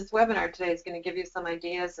that this webinar today is going to give you some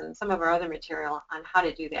ideas and some of our other material on how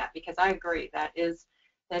to do that, because I agree that is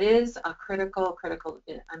a critical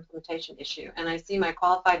implementation issue. And I see my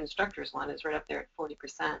qualified instructors one is right up there at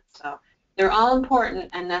 40%. So they're all important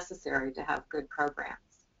and necessary to have good programs.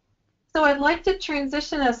 So I'd like to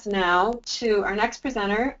transition us now to our next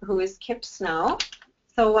presenter, who is Kip Snow.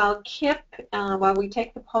 So while we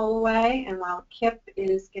take the poll away and while Kip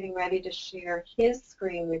is getting ready to share his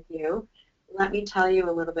screen with you, let me tell you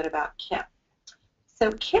a little bit about Kip.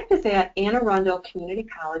 So Kip is at Anne Arundel Community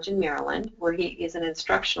College in Maryland, where he is an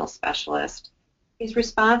instructional specialist. He's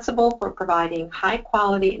responsible for providing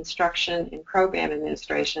high-quality instruction and program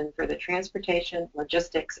administration for the Transportation,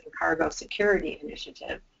 Logistics, and Cargo Security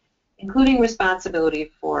Initiative, including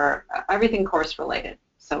responsibility for everything course-related.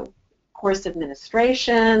 So course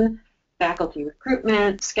administration, faculty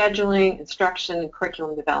recruitment, scheduling, instruction, and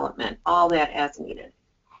curriculum development, all that as needed.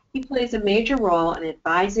 He plays a major role in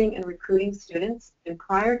advising and recruiting students, and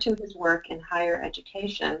prior to his work in higher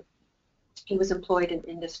education, he was employed in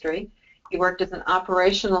industry. He worked as an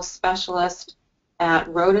operational specialist at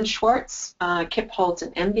Roden Schwartz. Kip holds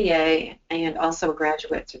an MBA and also a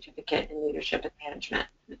graduate certificate in leadership and management.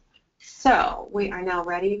 So we are now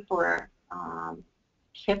ready for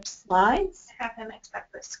Kip's slides. Have him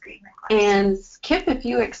accept the screen request. And Kip, if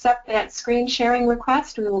you accept that screen sharing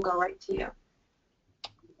request, we will go right to you.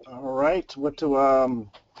 All right. What do I'm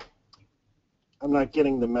not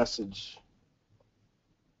getting the message.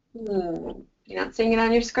 You're not seeing it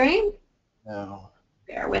on your screen? No.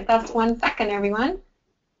 Bear with us 1 second, everyone.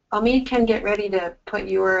 Omid can get ready to put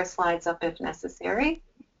your slides up if necessary.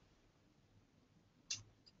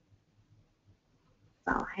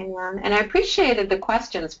 So hang on. And I appreciated the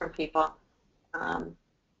questions from people.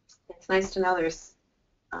 It's nice to know there's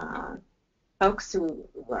folks who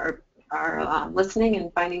are listening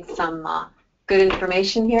and finding some good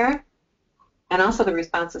information here. And also the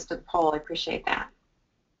responses to the poll. I appreciate that.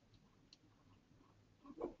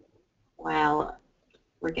 While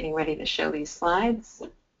we're getting ready to show these slides.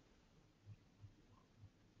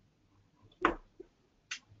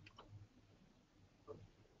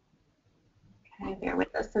 Okay, bear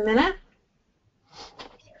with us a minute.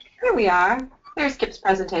 Here we are. There's Kip's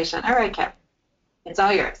presentation. All right, Kip, it's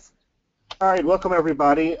all yours. All right, welcome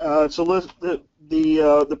everybody. So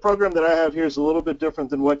the program that I have here is a little bit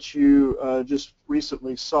different than what you just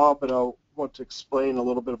recently saw, but I want to explain a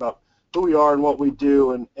little bit about who we are and what we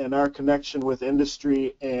do and our connection with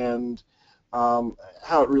industry and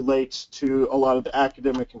how it relates to a lot of the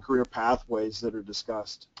academic and career pathways that are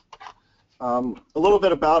discussed. A little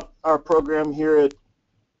bit about our program here at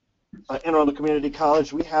Anne Arundel Community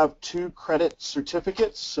College. We have 2 credit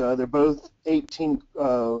certificates. They're both 18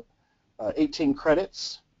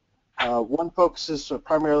 credits. One focuses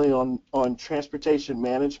primarily on transportation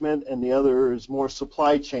management, and the other is more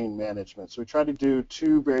supply chain management. So we try to do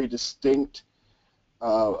 2 very distinct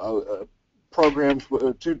programs,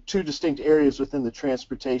 two distinct areas within the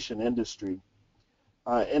transportation industry.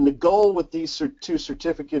 And the goal with these 2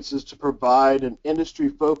 certificates is to provide an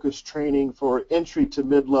industry-focused training for entry to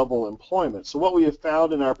mid-level employment. So what we have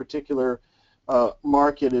found in our particular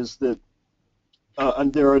market is that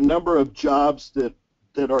there are a number of jobs that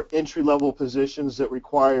are entry-level positions that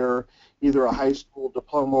require either a high school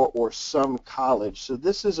diploma or some college. So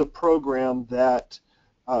this is a program that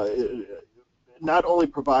not only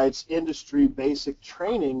provides industry basic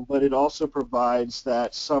training, but it also provides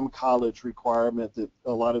that some college requirement that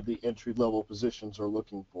a lot of the entry-level positions are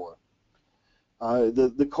looking for.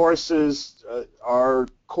 The courses are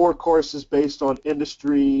core courses based on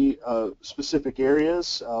industry specific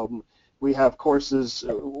areas. We have courses,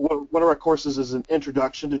 one of our courses is an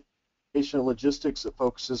introduction to transportation and logistics that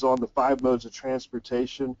focuses on the 5 modes of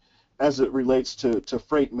transportation as it relates to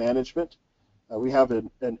freight management. We have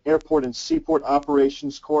an airport and seaport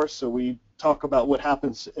operations course, so we talk about what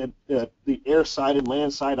happens at the airside and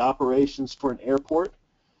landside operations for an airport.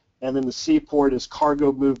 And then the seaport is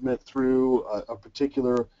cargo movement through a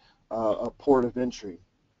particular port of entry.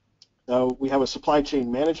 We have a supply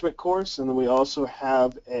chain management course, and then we also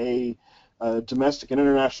have a domestic and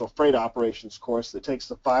international freight operations course that takes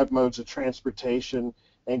the 5 modes of transportation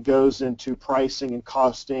and goes into pricing and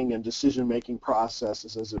costing and decision-making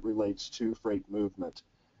processes as it relates to freight movement.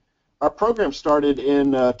 Our program started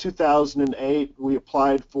in 2008. We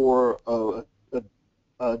applied for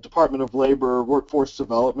Department of Labor Workforce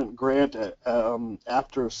Development grant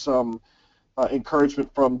after some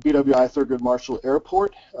encouragement from BWI Thurgood Marshall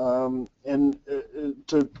Airport,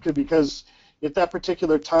 because at that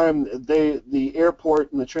particular time, the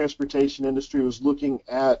airport and the transportation industry was looking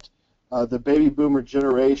at the baby boomer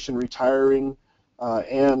generation retiring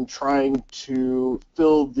and trying to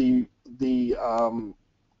fill the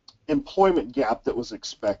employment gap that was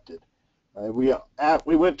expected. We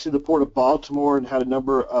went to the Port of Baltimore and had a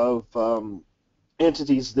number of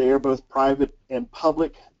entities there, both private and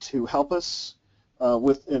public, to help us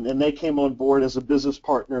and they came on board as a business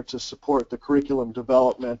partner to support the curriculum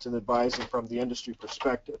development and advising from the industry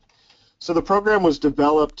perspective. So the program was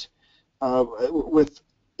developed with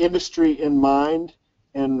industry in mind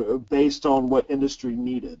and based on what industry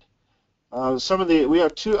needed. We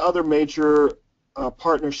have two other major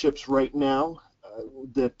partnerships right now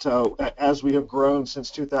that as we have grown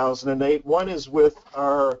since 2008. One is with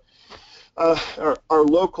our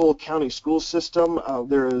local county school system.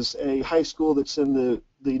 There is a high school that's in the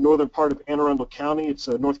northern part of Anne Arundel County. It's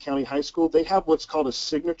a North County High School. They have what's called a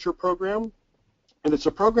signature program, and it's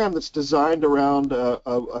a program that's designed around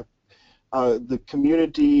the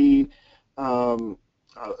community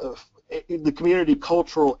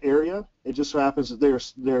cultural area. It just so happens that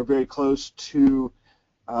they're very close to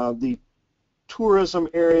the tourism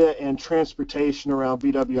area and transportation around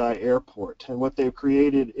BWI Airport. And what they've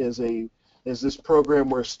created is this program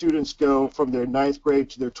where students go from their 9th grade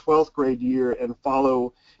to their 12th grade year and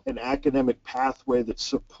follow an academic pathway that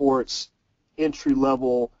supports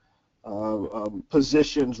entry-level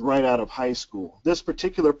positions right out of high school. This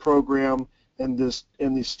particular program in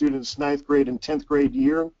the students' 9th grade and 10th grade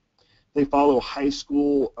year, they follow high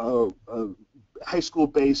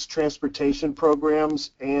school-based transportation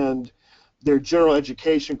programs and their general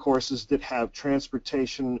education courses that have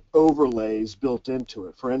transportation overlays built into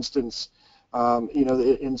it. For instance,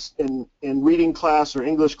 in reading class or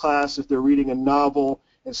English class, if they're reading a novel,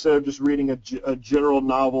 instead of just reading a general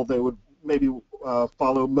novel, they would maybe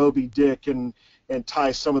follow Moby Dick and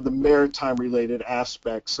tie some of the maritime-related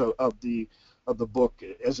aspects of the book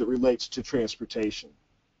as it relates to transportation.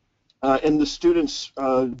 In the students'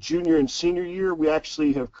 junior and senior year, we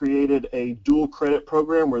actually have created a dual credit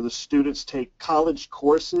program where the students take college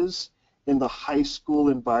courses in the high school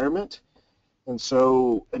environment. And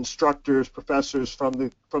so instructors, professors from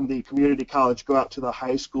the community college go out to the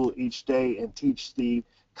high school each day and teach the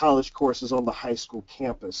college courses on the high school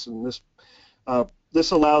campus. And this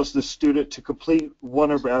allows the student to complete one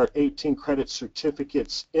of our 18 credit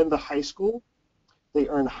certificates in the high school. They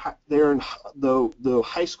earn the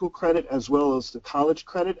high school credit as well as the college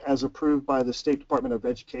credit as approved by the State Department of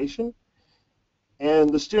Education. And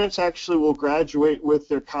the students actually will graduate with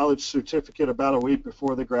their college certificate about a week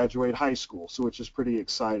before they graduate high school, so which is pretty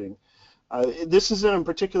exciting. This is in a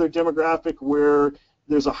particular demographic where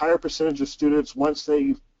there's a higher percentage of students, once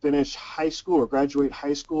they finish high school or graduate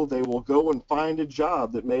high school, they will go and find a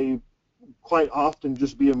job that may quite often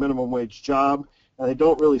just be a minimum wage job, and they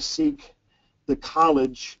don't really seek the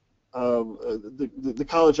college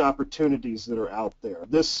opportunities that are out there.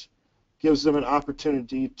 This gives them an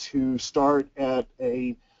opportunity to start at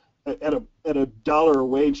a dollar a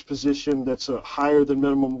wage position that's higher than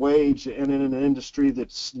minimum wage and in an industry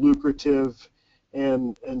that's lucrative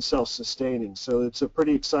and self-sustaining. So it's a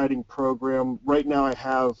pretty exciting program. Right now I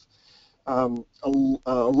have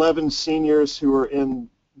 11 seniors who are in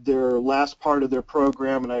their last part of their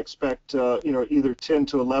program, and I expect either 10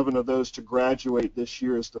 to 11 of those to graduate this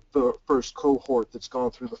year as the first cohort that's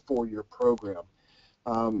gone through the 4-year program.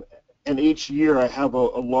 And each year I have a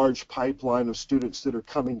large pipeline of students that are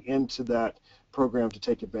coming into that program to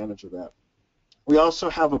take advantage of that. We also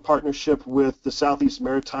have a partnership with the Southeast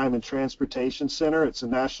Maritime and Transportation Center. It's a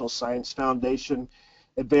National Science Foundation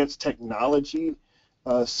Advanced Technology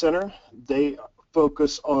Center. They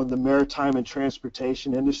focus on the maritime and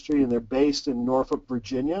transportation industry, and they're based in Norfolk,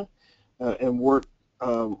 Virginia, and work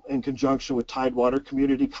in conjunction with Tidewater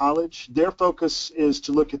Community College. Their focus is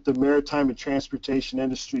to look at the maritime and transportation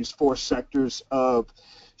industry's 4 sectors of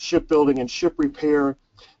shipbuilding and ship repair,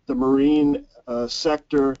 the marine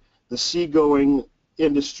sector, the seagoing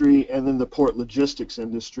industry, and then the port logistics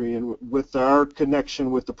industry. And with our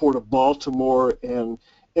connection with the Port of Baltimore and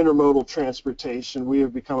intermodal transportation, we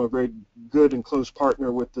have become a very good and close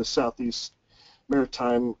partner with the Southeast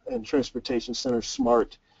Maritime and Transportation Center,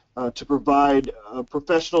 SMART, to provide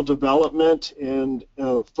professional development and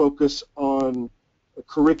focus on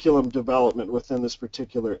curriculum development within this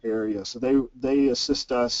particular area. So they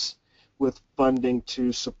assist us with funding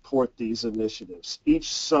to support these initiatives.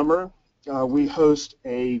 Each summer we host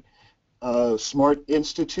a Smart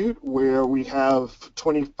Institute, where we have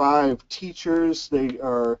 25 teachers. They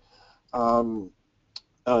are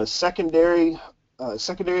secondary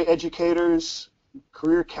educators,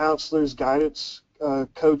 career counselors, guidance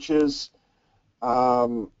coaches,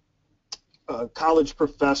 college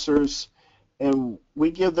professors, and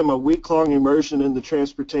we give them a week-long immersion in the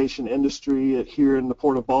transportation industry here in the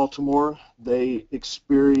Port of Baltimore. They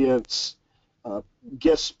experience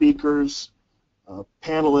guest speakers,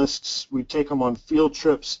 panelists. We take them on field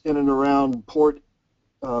trips in and around port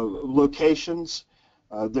locations.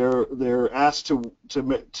 They're asked to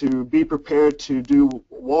be prepared to do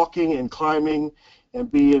walking and climbing and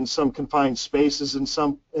be in some confined spaces in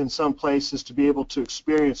some places to be able to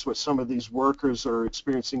experience what some of these workers are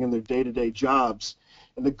experiencing in their day-to-day jobs.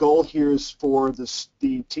 And the goal here is for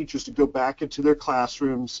the teachers to go back into their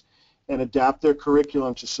classrooms and adapt their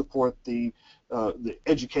curriculum to support the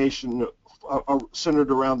education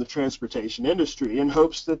centered around the transportation industry, in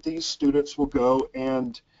hopes that these students will go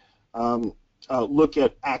and look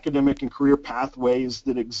at academic and career pathways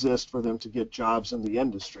that exist for them to get jobs in the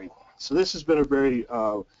industry. So this has been a very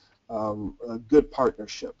good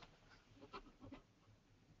partnership.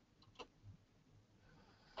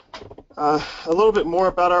 A little bit more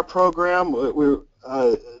about our program. The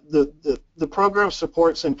program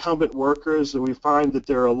supports incumbent workers, and we find that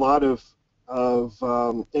there are a lot of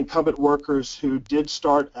incumbent workers who did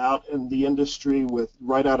start out in the industry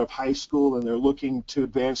right out of high school, and they're looking to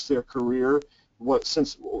advance their career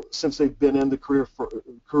since they've been in the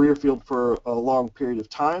career field for a long period of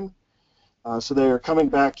time. So they are coming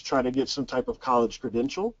back to try to get some type of college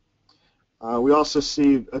credential. We also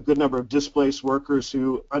see a good number of displaced workers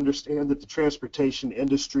who understand that the transportation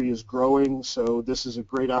industry is growing, so this is a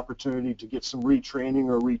great opportunity to get some retraining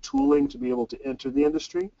or retooling to be able to enter the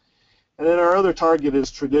industry. And then our other target is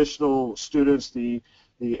traditional students, the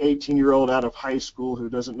 18-year-old out of high school who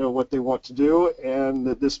doesn't know what they want to do, and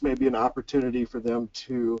that this may be an opportunity for them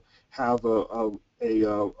to have a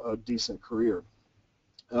decent career.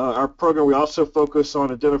 Our program, we also focus on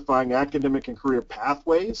identifying academic and career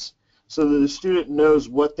pathways so that the student knows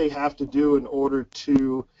what they have to do in order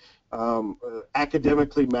to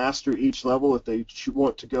academically master each level if they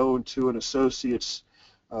want to go into an associate's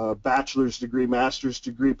bachelor's degree, master's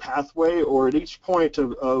degree pathway, or at each point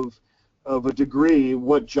of a degree,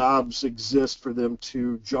 what jobs exist for them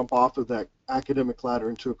to jump off of that academic ladder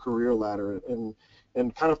into a career ladder, and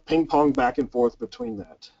kind of ping pong back and forth between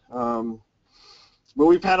that. But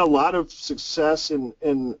we've had a lot of success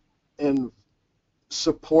in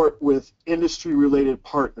support with industry-related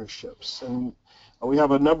partnerships, and we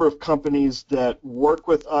have a number of companies that work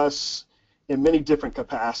with us in many different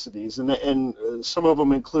capacities, and some of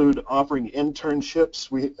them include offering internships.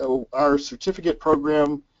 Our certificate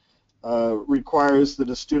program requires that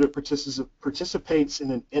a student participates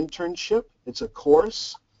in an internship. It's a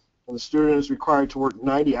course, and the student is required to work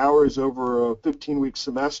 90 hours over a 15-week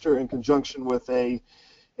semester in conjunction with a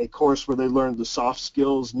course where they learn the soft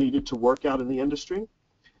skills needed to work out in the industry.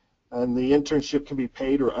 And the internship can be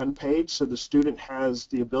paid or unpaid, so the student has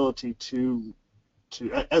the ability to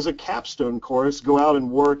as a capstone course, go out and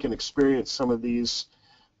work and experience some of these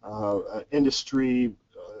industry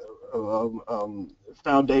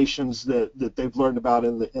foundations that they've learned about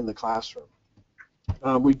in the classroom.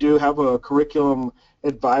 We do have a curriculum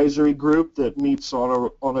advisory group that meets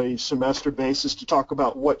on a semester basis to talk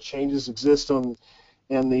about what changes exist in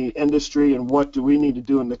the industry and what do we need to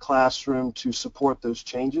do in the classroom to support those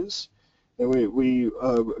changes. And we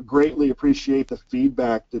greatly appreciate the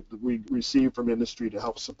feedback that we receive from industry to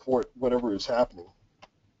help support whatever is happening.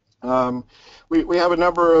 We have a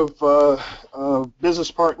number of business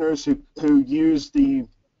partners who use the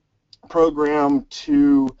program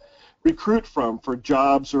to recruit for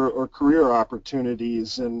jobs or career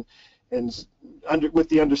opportunities, and with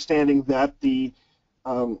the understanding that the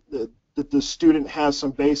student has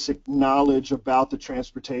some basic knowledge about the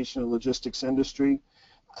transportation and logistics industry.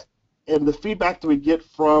 And the feedback that we get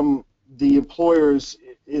from the employers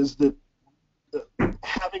is that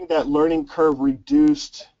having that learning curve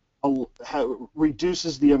reduces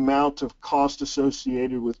the amount of cost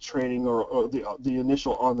associated with training or the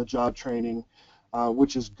initial on-the-job training,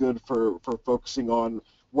 which is good for focusing on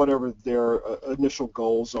whatever their initial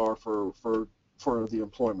goals are for the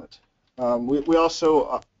employment. We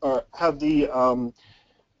also have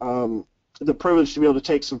the privilege to be able to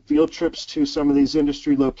take some field trips to some of these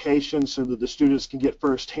industry locations so that the students can get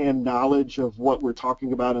firsthand knowledge of what we're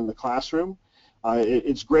talking about in the classroom.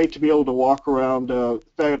 It's great to be able to walk around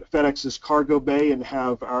FedEx's cargo bay and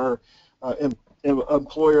have our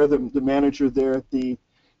employer, the manager there at the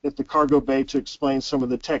at the cargo bay to explain some of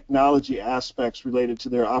the technology aspects related to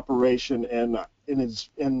their operation, and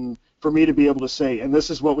for me to be able to say, and this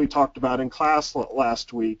is what we talked about in class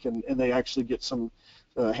last week, and they actually get some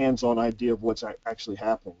hands-on idea of what's actually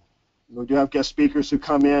happening. We do have guest speakers who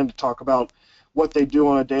come in to talk about what they do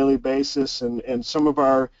on a daily basis, and some of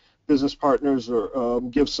our business partners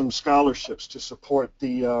give some scholarships to support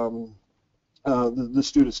the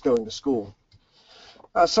students going to school.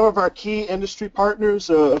 Some of our key industry partners,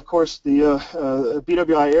 of course, the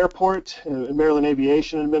BWI Airport and Maryland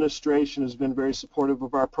Aviation Administration has been very supportive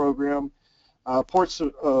of our program. Ports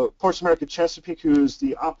America Chesapeake, who is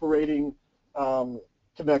the operating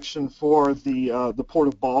connection for the Port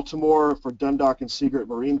of Baltimore for Dundalk and Seagirt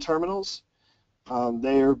Marine Terminals.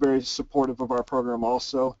 They are very supportive of our program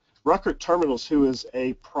also. Ruckert Terminals, who is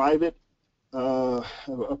a private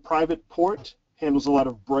port, handles a lot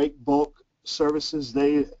of break bulk services.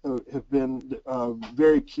 They have been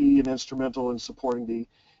very key and instrumental in supporting the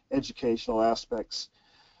educational aspects.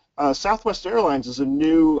 Southwest Airlines is a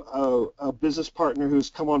new business partner who's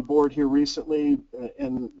come on board here recently,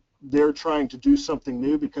 and they're trying to do something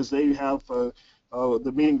new because they have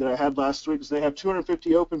the meeting that I had last week is they have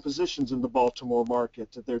 250 open positions in the Baltimore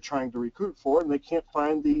market that they're trying to recruit for, and they can't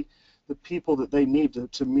find the people that they need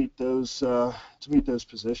to meet those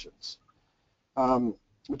positions.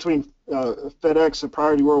 Between FedEx and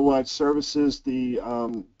Priority Worldwide Services, the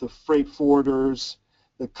freight forwarders,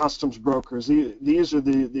 the customs brokers, these are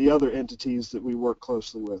the other entities that we work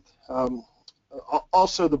closely with.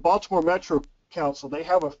 Also, the Baltimore Metro Council, they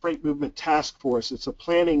have a freight movement task force. It's a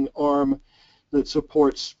planning arm that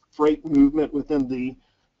supports freight movement within the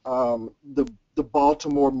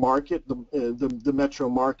Baltimore market, the metro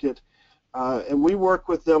market, and we work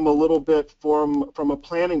with them a little bit from a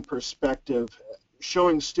planning perspective,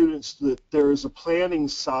 showing students that there is a planning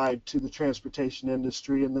side to the transportation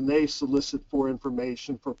industry, and then they solicit for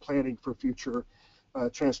information for planning for future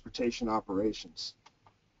transportation operations.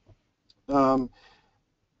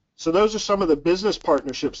 So those are some of the business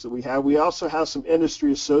partnerships that we have. We also have some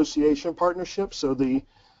industry association partnerships. So the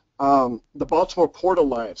Baltimore Port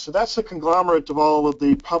Alliance. So that's a conglomerate of all of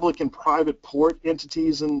the public and private port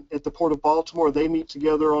entities at the Port of Baltimore. They meet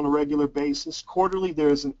together on a regular basis. Quarterly,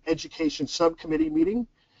 there's an education subcommittee meeting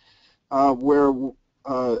where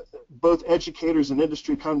both educators and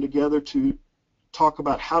industry come together to talk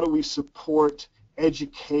about how do we support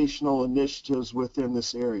educational initiatives within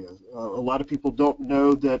this area. A lot of people don't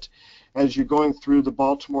know that as you're going through the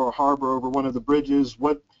Baltimore Harbor over one of the bridges,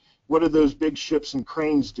 what do those big ships and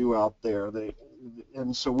cranes do out there?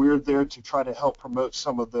 And so we're there to try to help promote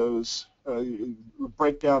some of those,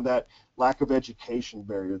 break down that lack of education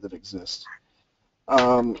barrier that exists.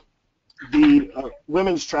 The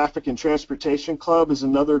Women's Traffic and Transportation Club is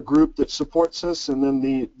another group that supports us, and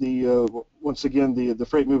then once again the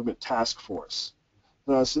Freight Movement Task Force.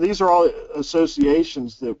 So these are all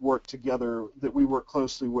associations that work together, that we work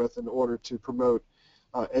closely with in order to promote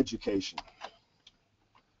education.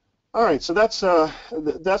 All right, so that's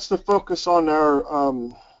the focus on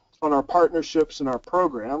our partnerships and our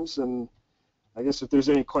programs, and I guess if there's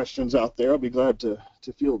any questions out there, I'll be glad to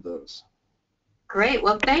field those. Great.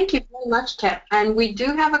 Well, thank you very much, Kip. And we do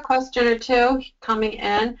have a question or two coming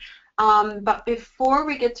in. But before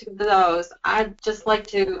we get to those, I'd just like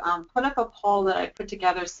to put up a poll that I put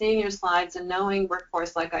together, seeing your slides and knowing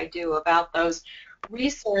Workforce like I do about those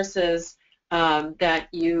resources that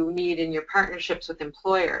you need in your partnerships with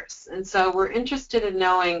employers. And so we're interested in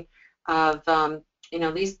knowing of,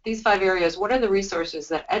 these 5 areas, what are the resources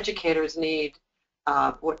that educators need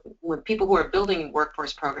when people who are building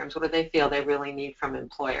workforce programs, what do they feel they really need from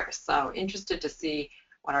employers? So interested to see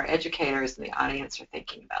what our educators in the audience are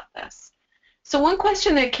thinking about this. So one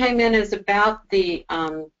question that came in is about the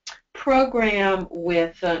program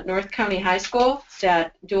with North County High School,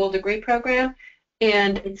 that dual degree program.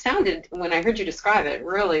 And it sounded, when I heard you describe it,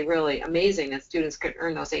 really, really amazing that students could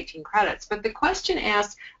earn those 18 credits. But the question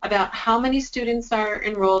asked about how many students are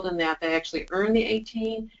enrolled in that, they actually earn the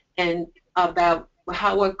 18, and about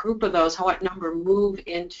what group of those, what number move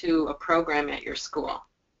into a program at your school.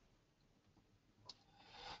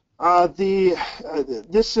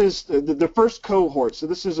 This is the first cohort, so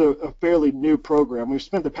this is a fairly new program. We've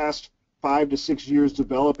spent the past 5 to 6 years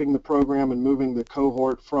developing the program and moving the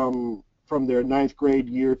cohort from their 9th grade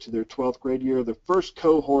year to their 12th grade year. The first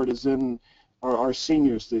cohort is in our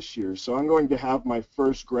seniors this year, so I'm going to have my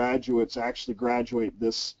first graduates actually graduate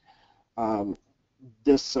this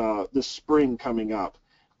spring coming up.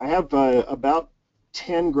 I have about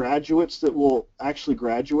 10 graduates that will actually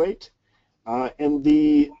graduate, and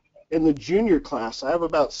the in the junior class, I have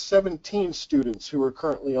about 17 students who are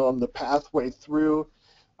currently on the pathway through.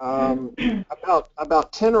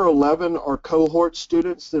 About 10 or 11 are cohort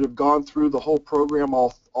students that have gone through the whole program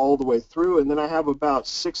all the way through, and then I have about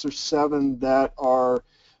 6 or 7 that are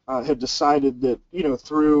have decided that, you know,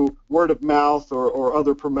 through word of mouth or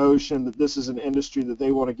other promotion, that this is an industry that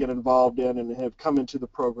they want to get involved in, and have come into the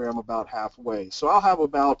program about halfway. So I'll have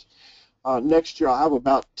about next year, I'll have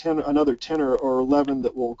about another 10 or 11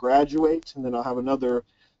 that will graduate, and then I'll have another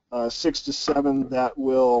 6 to 7 that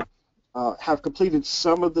will have completed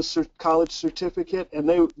some of the college certificate,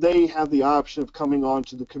 and they have the option of coming on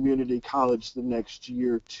to the community college the next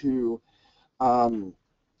year to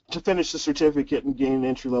finish the certificate and gain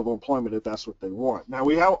entry-level employment if that's what they want. Now,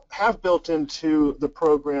 we have built into the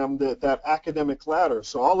program that academic ladder,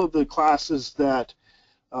 so all of the classes that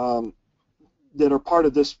are part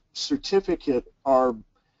of this certificate are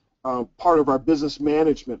part of our business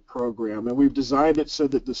management program, and we've designed it so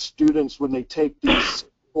that the students, when they take these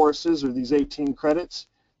courses or these 18 credits,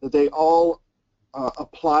 that they all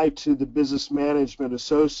apply to the Business Management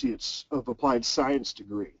Associates of Applied Science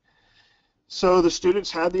degree. So the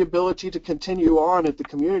students have the ability to continue on at the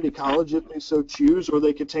community college if they so choose, or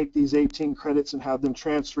they could take these 18 credits and have them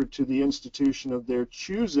transferred to the institution of their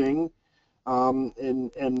choosing,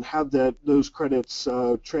 and have those credits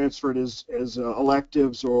transferred as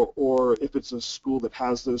electives, or if it's a school that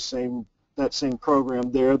has that same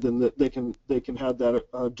program there, then they can have that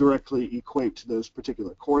directly equate to those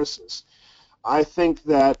particular courses. I think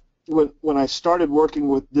that when I started working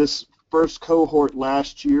with this first cohort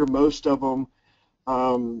last year, most of them,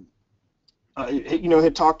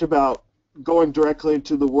 had talked about going directly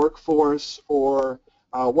into the workforce, or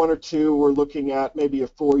 1 or 2 were looking at maybe a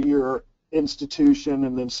 4-year institution,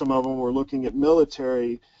 and then some of them were looking at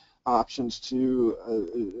military options to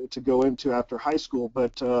go into after high school.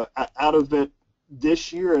 But out of it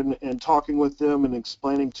this year, and talking with them and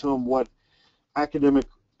explaining to them what academic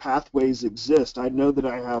pathways exist, I know that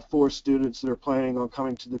I have 4 students that are planning on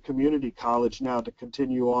coming to the community college now to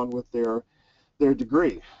continue on with their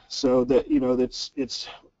degree. So that, it's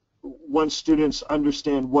once students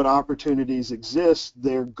understand what opportunities exist,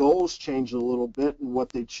 their goals change a little bit and what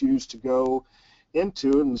they choose to go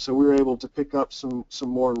into, and so we were able to pick up some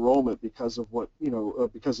more enrollment because of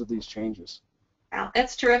because of these changes. Wow,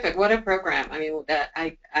 that's terrific. What a program. I mean,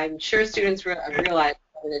 I'm sure students realize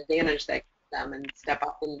an advantage that gives them and step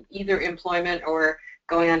up in either employment or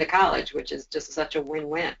going on to college, which is just such a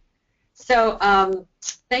win-win. So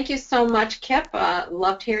thank you so much, Kip.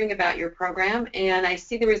 Loved hearing about your program, and I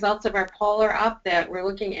see the results of our poll are up, that we're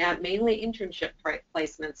looking at mainly internship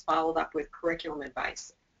placements followed up with curriculum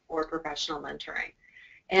advice or professional mentoring.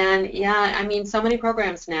 And yeah, I mean, so many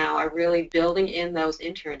programs now are really building in those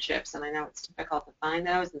internships, and I know it's difficult to find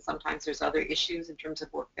those, and sometimes there's other issues in terms of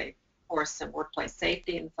workforce and workplace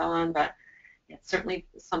safety and so on, but it's certainly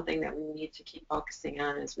something that we need to keep focusing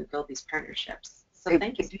on as we build these partnerships. So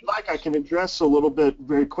thank you. If you'd like, I can address a little bit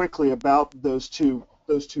very quickly about those two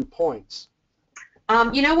points.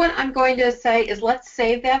 You know what I'm going to say is, let's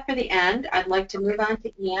save that for the end. I'd like to move on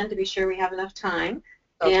to Ian to be sure we have enough time,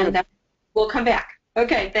 and then we'll come back.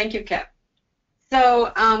 Okay, thank you, Kip.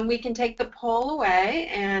 So we can take the poll away,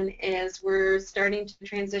 and as we're starting to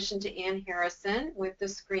transition to Ann Harrison with the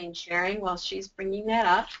screen sharing, while she's bringing that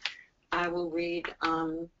up, I will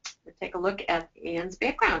take a look at Ann's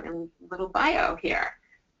background and little bio here.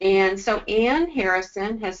 And so Ann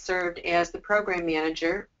Harrison has served as the program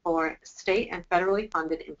manager for state and federally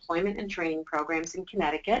funded employment and training programs in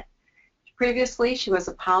Connecticut. Previously, she was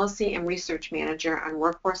a policy and research manager on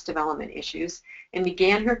workforce development issues and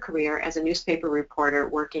began her career as a newspaper reporter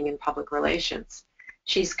working in public relations.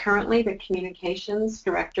 She's currently the communications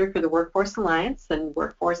director for the Workforce Alliance, the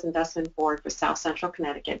Workforce Investment Board for South Central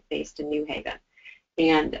Connecticut, based in New Haven.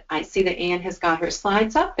 And I see that Ann has got her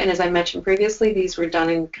slides up, and as I mentioned previously, these were done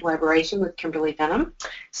in collaboration with Kimberly Denham.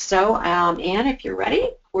 So Ann, if you're ready,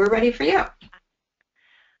 we're ready for you.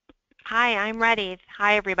 Hi, I'm ready.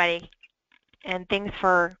 Hi, everybody. And thanks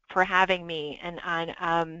for having me. And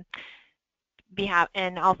on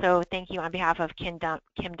and also thank you on behalf of Kim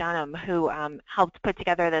Dunham, who helped put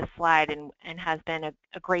together this slide and has been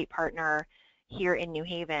a great partner here in New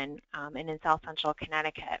Haven and in South Central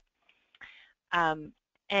Connecticut. And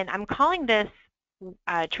I'm calling this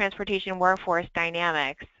Transportation Workforce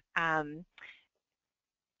Dynamics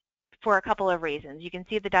for a couple of reasons. You can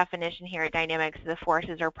see the definition here. Dynamics, the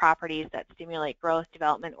forces or properties that stimulate growth,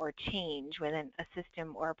 development, or change within a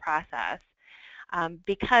system or a process.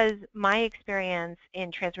 Because my experience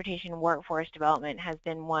in transportation workforce development has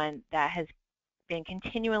been one that has been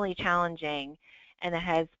continually challenging and that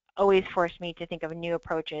has always forced me to think of new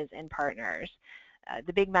approaches and partners.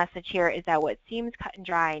 The big message here is that what seems cut and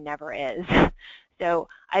dry never is. So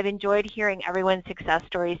I've enjoyed hearing everyone's success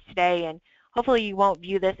stories today, and hopefully you won't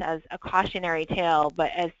view this as a cautionary tale,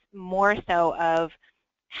 but as more so of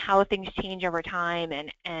how things change over time,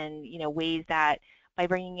 and you know, ways that by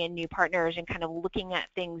bringing in new partners and kind of looking at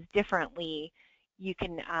things differently, you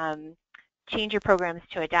can change your programs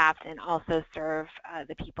to adapt and also serve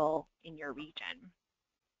the people in your region.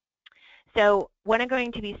 So what I'm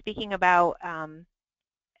going to be speaking about,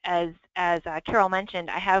 as Carol mentioned,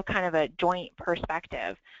 I have kind of a joint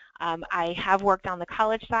perspective. I have worked on the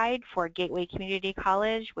college side for Gateway Community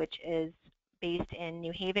College, which is based in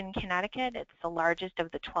New Haven, Connecticut. It's the largest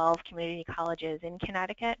of the 12 community colleges in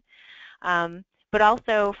Connecticut. But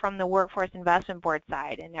also from the Workforce Investment Board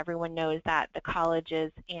side, and everyone knows that the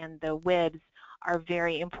colleges and the WIBs are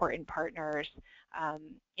very important partners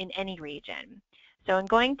in any region. So I'm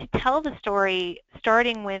going to tell the story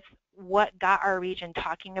starting with what got our region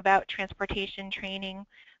talking about transportation training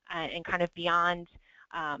and kind of beyond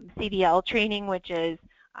CDL training, which is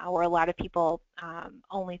where a lot of people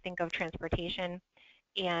only think of transportation.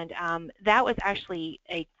 And that was actually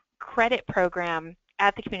a credit program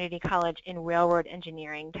at the community college in railroad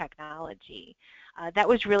engineering technology. That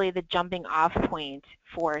was really the jumping off point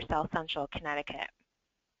for South Central Connecticut.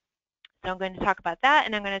 So I'm going to talk about that,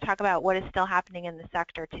 and I'm going to talk about what is still happening in the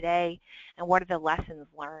sector today and what are the lessons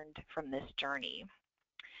learned from this journey.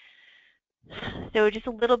 So just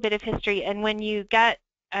a little bit of history, and when you get,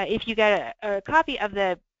 if you get a copy of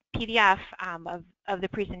the PDF of the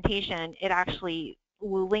presentation, it actually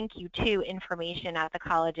will link you to information at the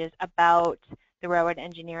colleges about the railroad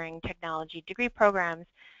engineering technology degree programs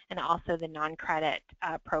and also the non-credit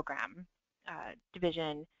program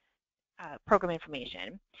division program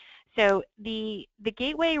information. So the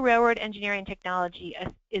Gateway Railroad Engineering Technology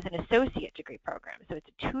is an associate degree program. So it's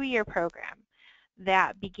a 2-year program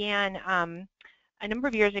that began a number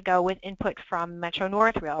of years ago with input from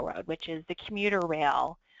Metro-North Railroad, which is the commuter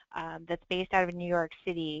rail that's based out of New York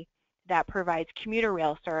City that provides commuter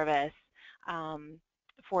rail service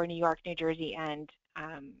for New York, New Jersey, and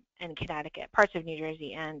Connecticut, parts of New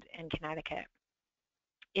Jersey and Connecticut.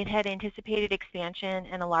 It had anticipated expansion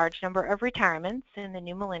and a large number of retirements in the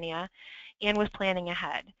new millennia and was planning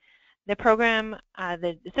ahead. The program,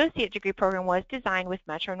 the associate degree program, was designed with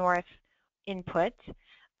Metro-North input,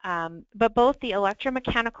 but both the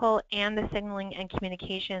electromechanical and the signaling and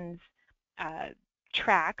communications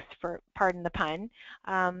tracks, for pardon the pun,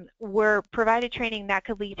 were provided training that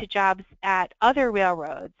could lead to jobs at other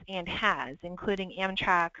railroads and has, including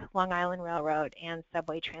Amtrak, Long Island Railroad, and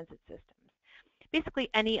Subway Transit Systems. Basically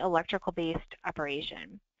any electrical-based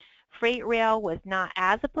operation. Freight rail was not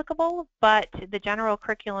as applicable, but the general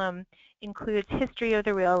curriculum includes history of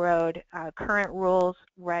the railroad, current rules,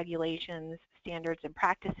 regulations, standards, and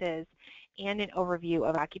practices, and an overview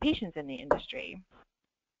of occupations in the industry.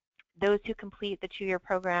 Those who complete the 2-year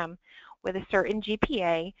program with a certain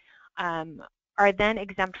GPA are then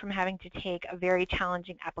exempt from having to take a very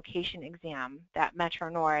challenging application exam that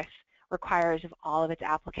Metro-North requires of all of its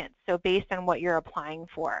applicants. So based on what you're applying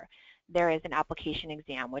for, there is an application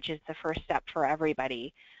exam, which is the first step for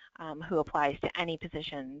everybody who applies to any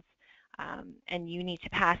positions. And you need to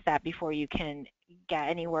pass that before you can get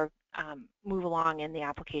anywhere, move along in the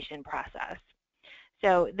application process.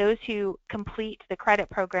 So those who complete the credit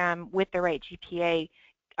program with the right GPA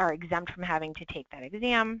are exempt from having to take that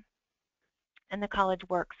exam. And the college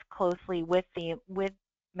works closely with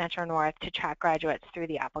Metro-North to track graduates through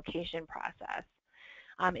the application process.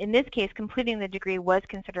 In this case, completing the degree was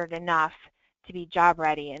considered enough to be job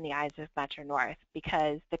ready in the eyes of Metro-North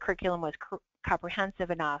because the curriculum was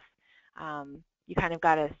comprehensive enough. You kind of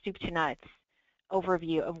got a soup to nuts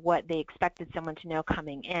overview of what they expected someone to know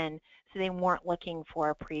coming in, so they weren't looking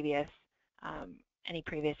for any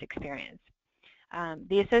previous experience.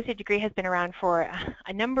 The associate degree has been around for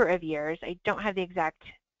a number of years. I don't have the exact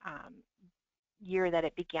year that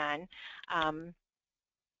it began,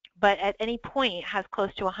 but at any point it has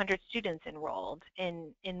close to 100 students enrolled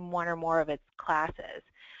in one or more of its classes.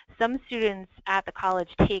 Some students at the college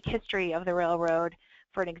take history of the railroad,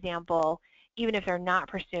 for an example, even if they're not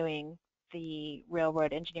pursuing the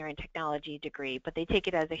railroad engineering technology degree, but they take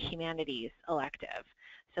it as a humanities elective.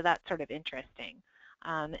 So that's sort of interesting.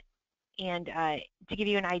 And to give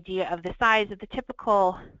you an idea of the size of the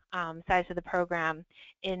typical size of the program,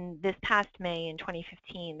 in this past May in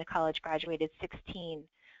 2015, the college graduated 16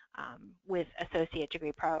 with associate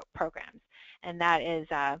degree programs. And that is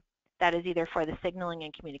either for the signaling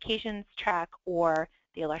and communications track or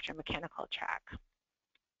the electromechanical track.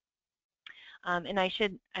 And I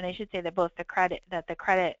should say that both the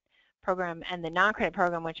credit program and the non-credit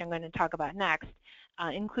program, which I'm going to talk about next,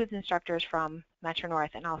 includes instructors from Metro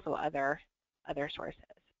North and also other sources.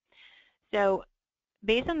 So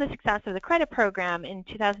based on the success of the credit program, in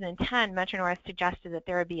 2010, Metro North suggested that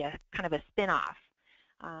there would be a kind of a spin-off,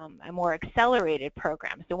 a more accelerated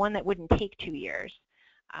program, so one that wouldn't take 2 years,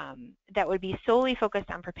 that would be solely focused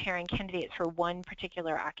on preparing candidates for one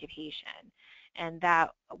particular occupation. And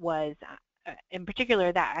that was, in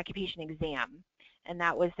particular, that occupation exam. And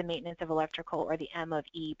that was the maintenance of electrical, or the M of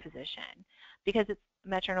E position, because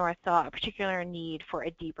Metro North saw a particular need for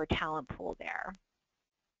a deeper talent pool there.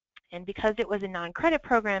 And because it was a non-credit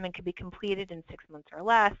program and could be completed in 6 months or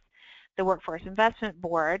less, the Workforce Investment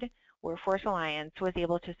Board, Workforce Alliance, was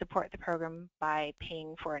able to support the program by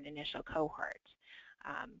paying for an initial cohort.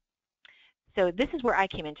 So this is where I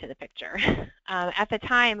came into the picture. At the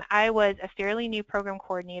time, I was a fairly new program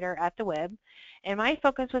coordinator at the WIB, and my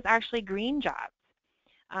focus was actually green jobs,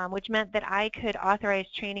 which meant that I could authorize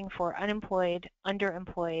training for unemployed,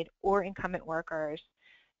 underemployed, or incumbent workers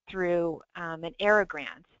through an ARRA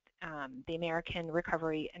grant, the American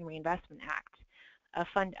Recovery and Reinvestment Act,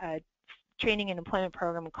 a training and employment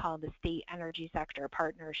program called the State Energy Sector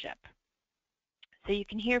Partnership. So you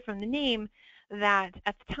can hear from the name that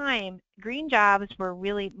at the time, green jobs were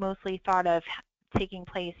really mostly thought of taking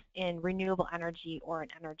place in renewable energy or in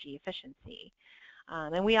energy efficiency.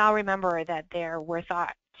 And we all remember that there were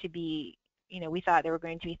thought to be, we thought there were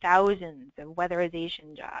going to be thousands of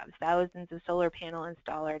weatherization jobs, thousands of solar panel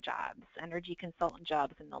installer jobs, energy consultant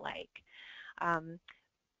jobs, and the like.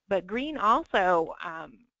 But green also,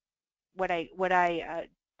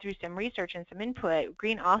 through some research and some input,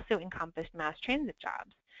 green also encompassed mass transit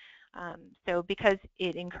jobs. So because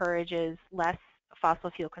it encourages less fossil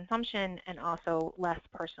fuel consumption and also less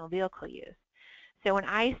personal vehicle use. So when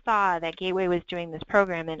I saw that Gateway was doing this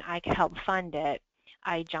program and I could help fund it,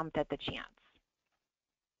 I jumped at the chance.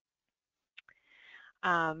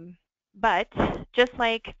 But just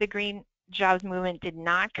like the green jobs movement did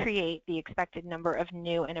not create the expected number of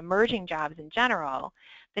new and emerging jobs in general,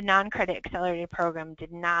 the non-credit accelerated program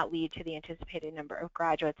did not lead to the anticipated number of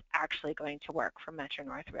graduates actually going to work for Metro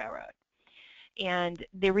North Railroad. And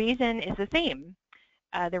the reason is the same.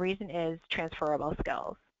 The reason is transferable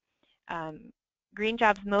skills. Green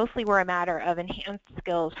jobs mostly were a matter of enhanced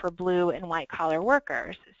skills for blue and white collar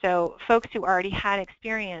workers. So folks who already had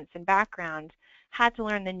experience and background had to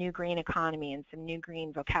learn the new green economy and some new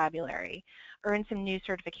green vocabulary, earn some new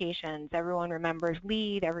certifications. Everyone remembers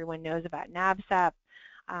LEED, everyone knows about NABCEP.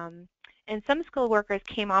 And some skilled workers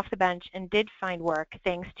came off the bench and did find work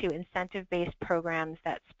thanks to incentive-based programs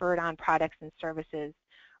that spurred on products and services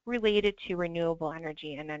related to renewable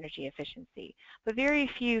energy and energy efficiency. But very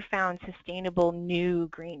few found sustainable new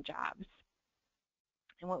green jobs.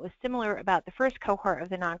 And what was similar about the first cohort of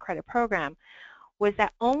the non-credit program was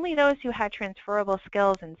that only those who had transferable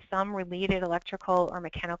skills and some related electrical or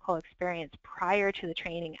mechanical experience prior to the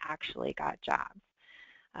training actually got jobs.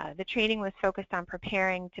 The training was focused on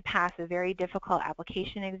preparing to pass a very difficult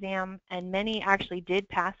application exam, and many actually did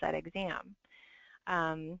pass that exam.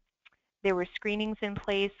 There were screenings in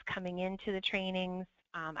place coming into the trainings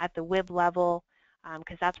at the WIB level,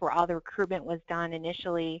 because that's where all the recruitment was done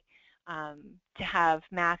initially, to have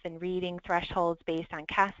math and reading thresholds based on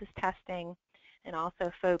CASAS testing. And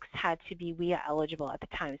also folks had to be WIA eligible at the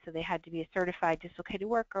time, so they had to be a certified dislocated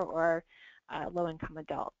worker or low-income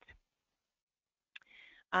adult.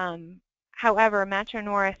 However, Metro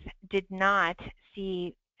North did not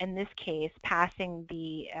see, in this case, taking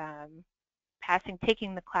the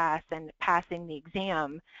class and passing the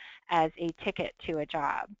exam as a ticket to a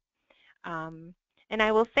job. And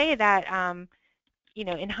I will say that,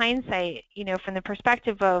 in hindsight, from the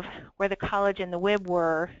perspective of where the college and the WIB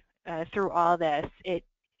were through all this,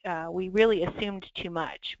 we really assumed too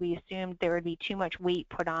much. We assumed there would be too much weight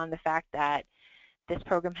put on the fact that this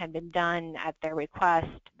program had been done at their request,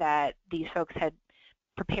 that these folks had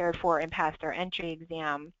prepared for and passed their entry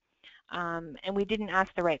exam. And we didn't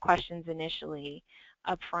ask the right questions initially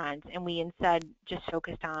up front, and we instead just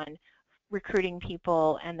focused on recruiting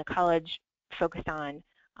people, and the college focused on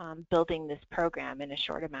building this program in a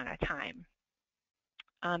short amount of time.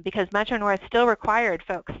 Because Metro North still required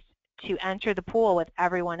folks to enter the pool with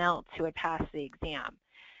everyone else who had passed the exam.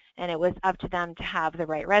 And it was up to them to have the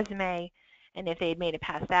right resume, and if they had made it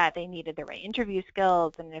past that, they needed the right interview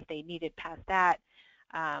skills, and if they needed past that,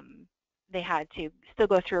 they had to still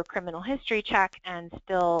go through a criminal history check and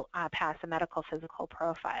still pass a medical physical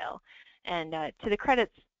profile. And to the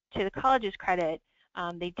college's credit,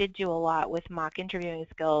 they did do a lot with mock interviewing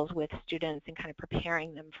skills with students and kind of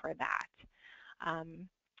preparing them for that.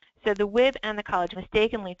 So the WIB and the college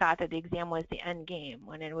mistakenly thought that the exam was the end game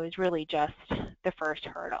when it was really just the first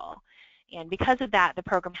hurdle. And because of that, the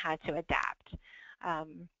program had to adapt.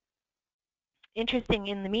 Interesting,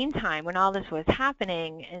 in the meantime, when all this was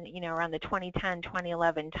happening, and around the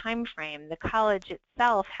 2010-2011 timeframe, the college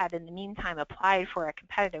itself had in the meantime applied for a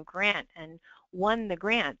competitive grant and won the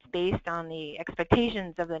grant based on the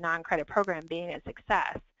expectations of the non-credit program being a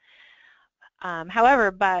success.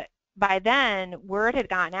 However, but by then, word had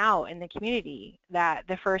gotten out in the community that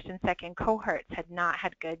the first and second cohorts had not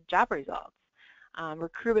had good job results.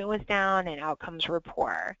 Recruitment was down and outcomes were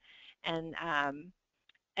poor. And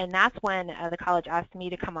that's when the college asked me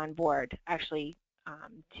to come on board, actually,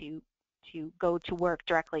 to go to work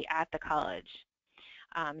directly at the college,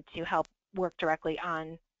 to help work directly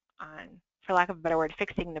on, for lack of a better word,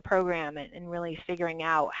 fixing the program and really figuring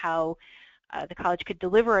out how the college could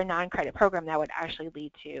deliver a non-credit program that would actually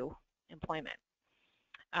lead to employment.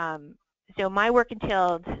 So my work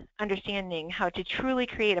entailed understanding how to truly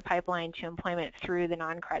create a pipeline to employment through the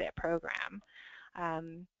non-credit program.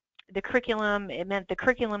 The curriculum, it meant the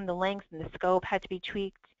curriculum, the length, and the scope had to be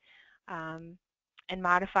tweaked and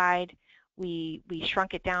modified. We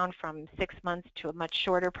shrunk it down from 6 months to a much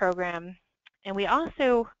shorter program. And we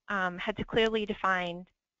also had to clearly define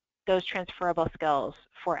those transferable skills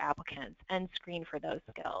for applicants and screen for those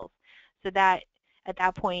skills. So that, at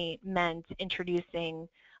that point, meant introducing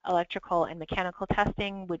electrical and mechanical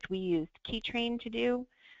testing, which we used KeyTrain to do.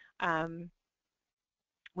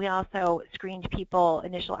 We also screened people,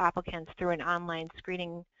 initial applicants, through an online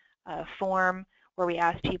screening form where we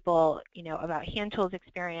asked people, about hand tools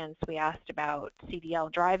experience. We asked about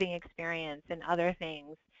CDL driving experience and other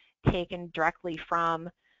things taken directly from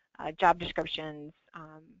job descriptions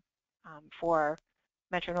for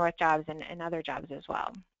Metro North jobs and other jobs as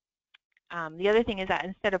well. The other thing is that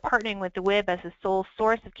instead of partnering with the WIB as the sole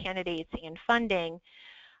source of candidates and funding,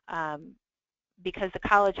 because the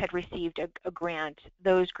college had received a grant,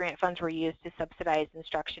 those grant funds were used to subsidize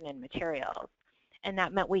instruction and materials. And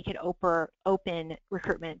that meant we could open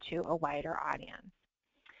recruitment to a wider audience.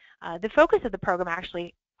 The focus of the program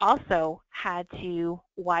actually also had to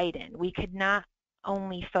widen. We could not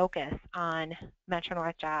only focus on Metro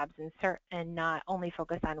North jobs and not only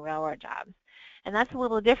focus on railroad jobs. And that's a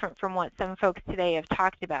little different from what some folks today have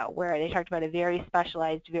talked about, where they talked about a very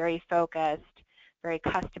specialized, very focused, very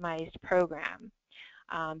customized program.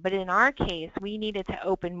 But in our case, we needed to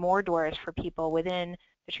open more doors for people within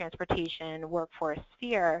the transportation workforce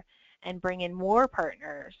sphere and bring in more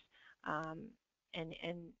partners,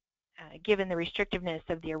 given the restrictiveness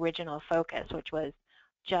of the original focus, which was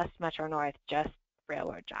just Metro North, just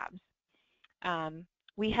railroad jobs.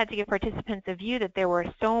 We had to give participants a view that there were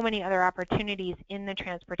so many other opportunities in the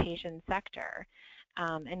transportation sector,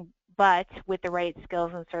 but with the right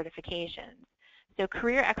skills and certifications. So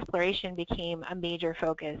career exploration became a major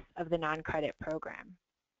focus of the non-credit program.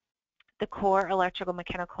 The core electrical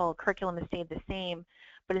mechanical curriculum has stayed the same,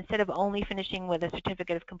 but instead of only finishing with a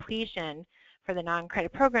certificate of completion for the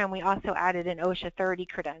non-credit program, we also added an OSHA 30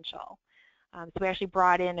 credential. So we actually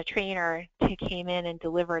brought in a trainer who came in and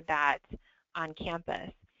delivered that on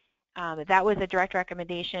campus. That was a direct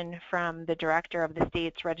recommendation from the director of the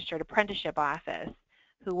state's Registered Apprenticeship Office,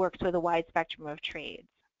 who works with a wide spectrum of trades.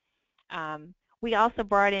 We also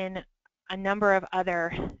brought in a number of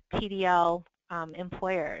other TDL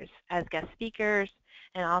employers as guest speakers,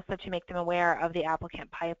 and also to make them aware of the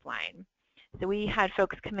applicant pipeline. So we had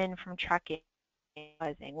folks come in from trucking,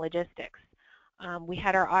 logistics. We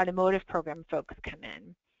had our automotive program folks come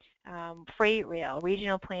in, freight rail,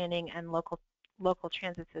 regional planning, and local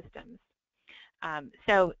transit systems.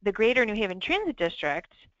 So the Greater New Haven Transit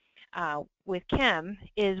District with Kim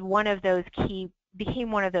is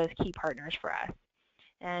became one of those key partners for us.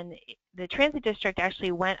 And the Transit District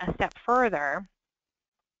actually went a step further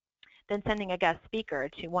than sending a guest speaker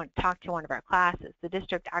to talk to one of our classes. The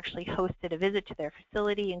district actually hosted a visit to their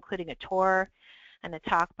facility, including a tour and a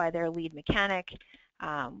talk by their lead mechanic.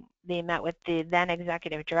 They met with the then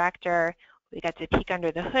executive director. We got to peek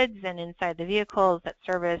under the hoods and inside the vehicles that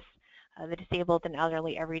service the disabled and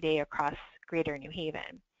elderly every day across Greater New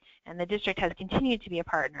Haven. And the district has continued to be a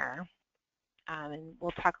partner. And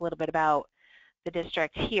we'll talk a little bit about the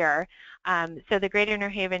district here. So the Greater New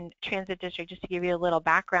Haven Transit District, just to give you a little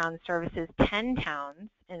background, services 10 towns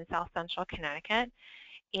in South Central Connecticut.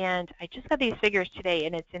 And I just got these figures today,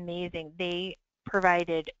 and it's amazing. They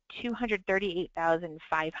provided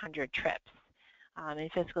 238,500 trips in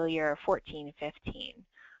fiscal year 14-15,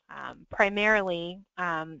 primarily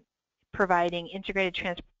providing integrated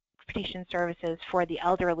transportation services for the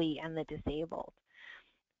elderly and the disabled.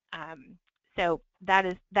 So that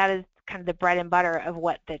is kind of the bread and butter of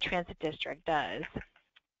what the transit district does.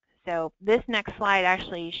 So this next slide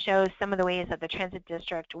actually shows some of the ways that the transit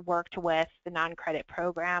district worked with the non-credit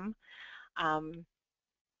program and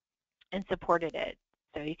supported it.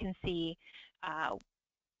 So you can see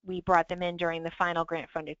we brought them in during the final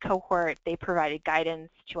grant-funded cohort. They provided guidance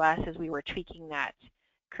to us as we were tweaking that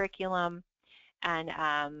curriculum. And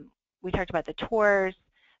we talked about the tours.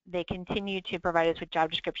 They continued to provide us with job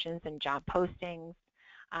descriptions and job postings.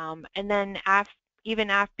 And then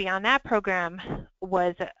even beyond that program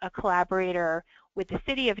was a collaborator with the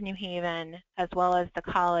City of New Haven as well as the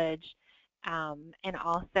college and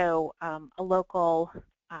also a local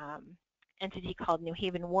entity called New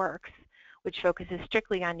Haven Works, which focuses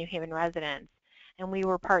strictly on New Haven residents. And we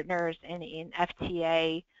were partners in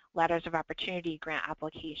FTA Letters of Opportunity grant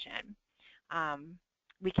application.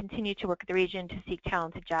 We continue to work with the region to seek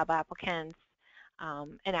talented job applicants,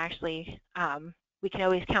 and actually we can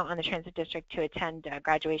always count on the transit district to attend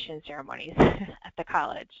graduation ceremonies at the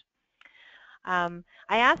college. I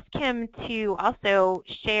asked Kim to also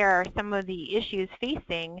share some of the issues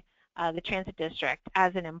facing the transit district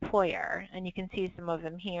as an employer, and you can see some of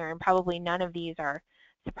them here, and probably none of these are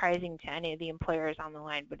surprising to any of the employers on the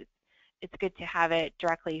line, but it's good to have it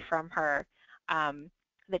directly from her.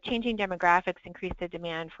 The changing demographics increase the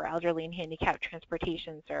demand for elderly and handicapped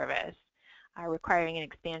transportation service, requiring an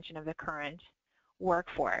expansion of the current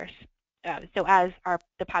workforce. So as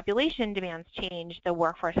the population demands change, the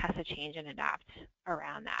workforce has to change and adapt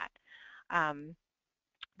around that.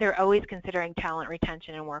 They're always considering talent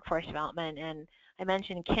retention and workforce development, and I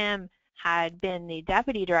mentioned Kim had been the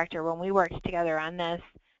deputy director when we worked together on this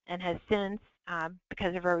and has since,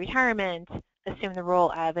 because of her retirement, assumed the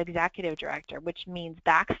role of executive director, which means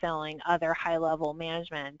backfilling other high-level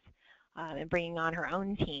management and bringing on her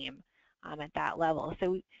own team at that level.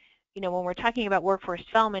 So, you know, when we're talking about workforce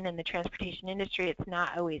development in the transportation industry, it's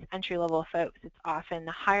not always entry-level folks. It's often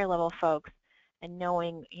the higher-level folks, and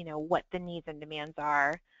knowing, you know, what the needs and demands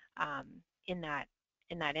are in that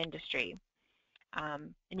industry.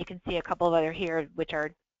 And you can see a couple of other here, which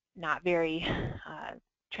are not very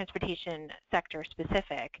transportation sector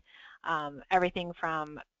specific. Everything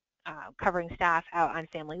from covering staff out on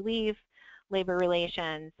family leave, labor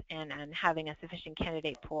relations, and having a sufficient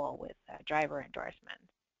candidate pool with driver endorsements.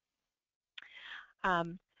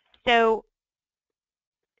 So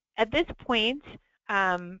at this point,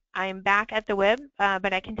 I'm back at the WIB,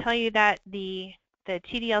 but I can tell you that the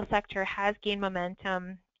TDL sector has gained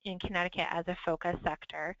momentum in Connecticut as a focus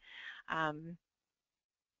sector.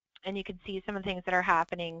 And you can see some of the things that are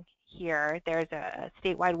happening here. There's a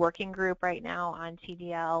statewide working group right now on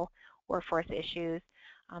TDL workforce issues.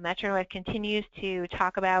 Metro North continues to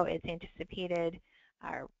talk about its anticipated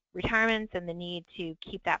retirements and the need to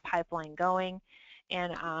keep that pipeline going.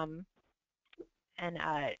 And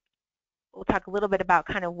we'll talk a little bit about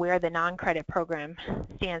kind of where the non-credit program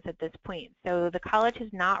stands at this point. So the college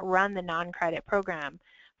has not run the non-credit program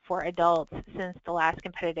for adults since the last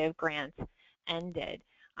competitive grant ended,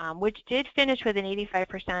 which did finish with an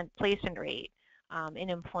 85% placement rate in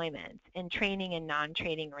employment, in training and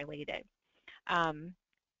non-training related.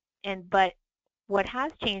 But what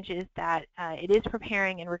has changed is that it is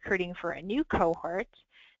preparing and recruiting for a new cohort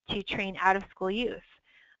to train out-of-school youth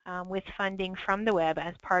with funding from the WIB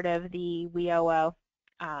as part of the WIOA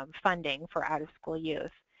funding for out-of-school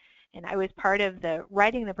youth. And I was part of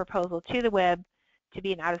writing the proposal to the WIB to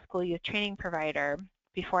be an out-of-school youth training provider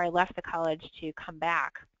before I left the college to come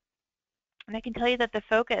back. And I can tell you that the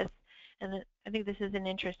focus, and I think this is an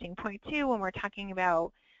interesting point too when we're talking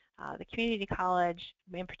about the community college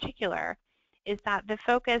in particular, is that the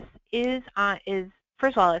focus is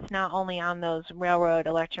first of all, it's not only on those railroad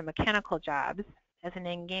electromechanical jobs as an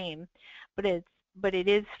end game, but it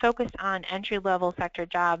is focused on entry-level sector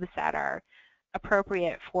jobs that are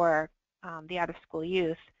appropriate for the out-of-school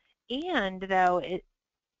youth. And though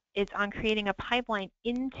it's on creating a pipeline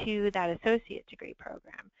into that associate degree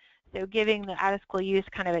program. So giving the out-of-school youth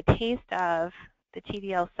kind of a taste of the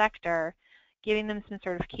TDL sector, giving them some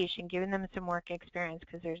certification, giving them some work experience,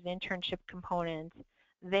 because there's an internship component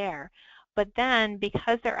there. But then,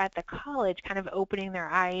 because they're at the college, kind of opening their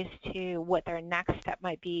eyes to what their next step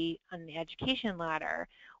might be on the education ladder,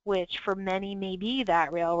 which for many may be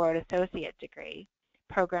that railroad associate degree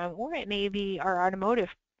program, or it may be our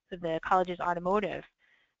the college's automotive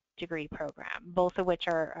degree program, both of which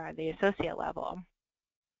are the associate level.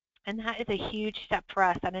 And that is a huge step for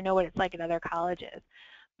us. I don't know what it's like at other colleges,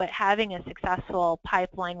 but having a successful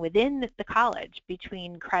pipeline within the college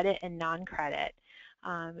between credit and non-credit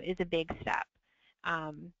is a big step.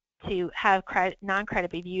 to have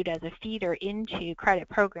non-credit be viewed as a feeder into credit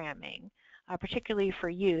programming, particularly for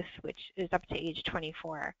youth, which is up to age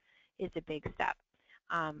 24, is a big step.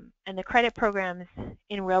 And the credit programs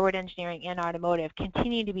in railroad engineering and automotive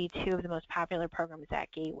continue to be two of the most popular programs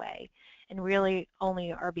at Gateway, and really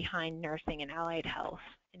only are behind nursing and allied health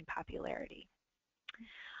in popularity.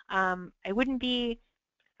 I wouldn't be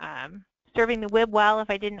serving the WIB well if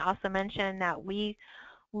I didn't also mention that we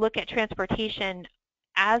look at transportation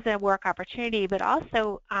as a work opportunity, but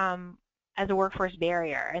also as a workforce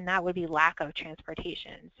barrier, and that would be lack of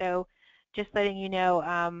transportation. So just letting you know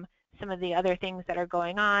some of the other things that are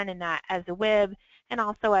going on, and that as a WIB and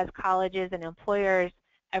also as colleges and employers,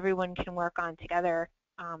 everyone can work on together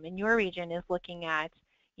in your region is looking at,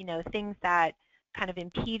 you know, things that kind of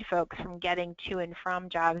impede folks from getting to and from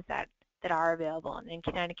jobs that are available. And in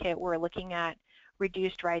Connecticut, we're looking at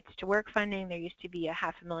reduced rights to work funding. There used to be a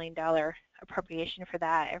 $500,000 appropriation for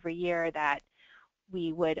that every year that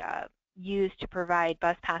we would use to provide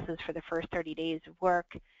bus passes for the first 30 days of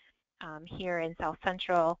work. Here in South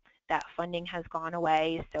Central, that funding has gone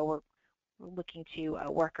away, so we're looking to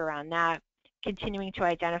work around that. Continuing to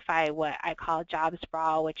identify what I call job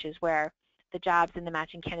sprawl, which is where the jobs and the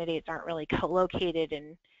matching candidates aren't really co-located.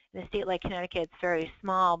 In a state like Connecticut, it's very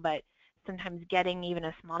small, but sometimes getting even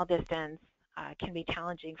a small distance can be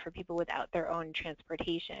challenging for people without their own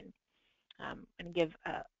transportation. I'm going to give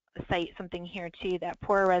cite something here too, that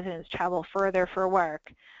poorer residents travel further for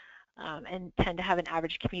work and tend to have an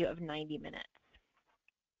average commute of 90 minutes.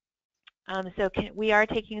 So we are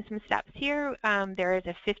taking some steps here. There is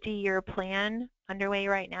a 50-year plan underway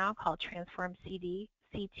right now called Transform CT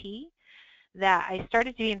that I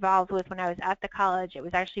started to be involved with when I was at the college. It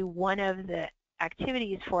was actually one of the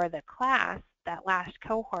activities for the class, that last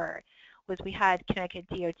cohort, was we had Connecticut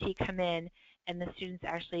DOT come in and the students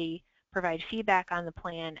actually provide feedback on the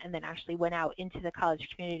plan, and then actually went out into the college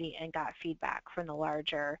community and got feedback from the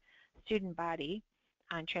larger student body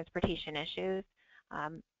on transportation issues.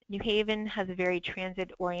 New Haven has a very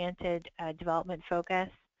transit-oriented development focus,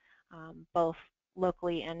 both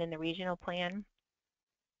locally and in the regional plan.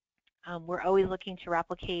 We're always looking to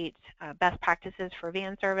replicate best practices for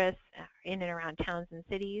van service in and around towns and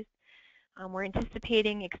cities. We're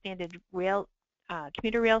anticipating expanded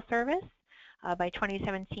commuter rail service by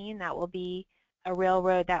 2017. That will be a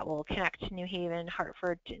railroad that will connect New Haven,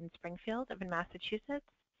 Hartford, and Springfield up in Massachusetts.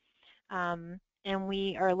 And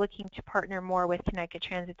we are looking to partner more with Connecticut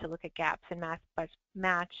Transit to look at gaps and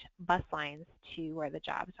match bus lines to where the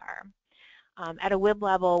jobs are. At a WIB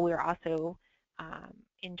level, we're also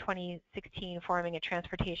in 2016 forming a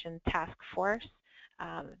transportation task force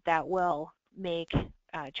that will make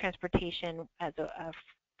transportation as a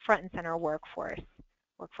front and center workforce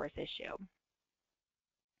issue.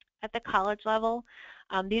 At the college level,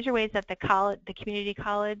 these are ways that the community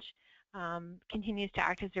college continues to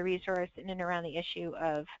act as a resource in and around the issue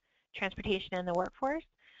of transportation in the workforce.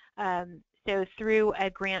 So through a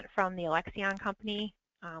grant from the Alexion Company,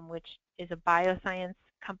 which is a bioscience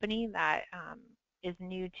company that is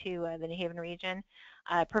new to the New Haven region,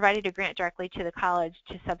 provided a grant directly to the college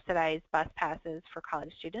to subsidize bus passes for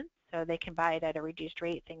college students, so they can buy it at a reduced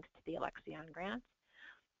rate thanks to the Alexion grant.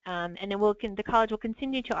 And then the college will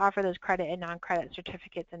continue to offer those credit and non-credit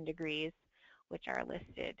certificates and degrees, which are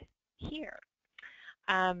listed here.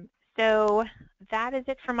 So that is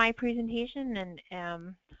it for my presentation,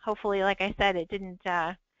 and hopefully, like I said, it didn't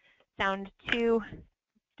sound too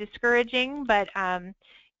discouraging, but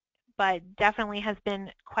definitely has been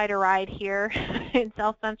quite a ride here in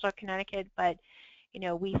South Central Connecticut. But you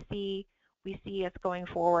know, we see us going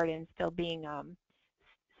forward and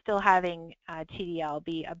still having TDL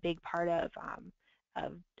be a big part of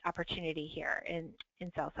opportunity here in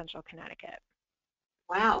South Central Connecticut.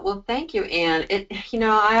 Wow. Well, thank you, Anne. You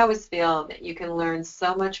know, I always feel that you can learn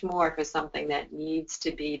so much more for something that needs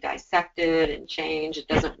to be dissected and changed. It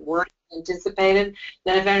doesn't work as anticipated.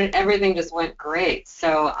 Then if everything just went great.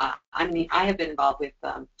 So I mean, I have been involved with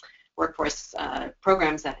workforce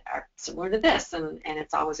programs that are similar to this, and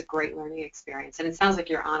it's always a great learning experience. And it sounds like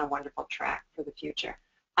you're on a wonderful track for the future.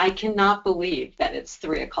 I cannot believe that it's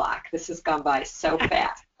 3 o'clock. This has gone by so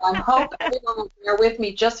fast. I hope everyone will bear with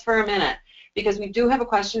me just for a minute, because we do have a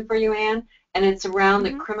question for you, Anne, and it's around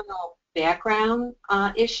the criminal background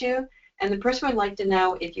issue. And the person would like to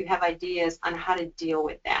know if you have ideas on how to deal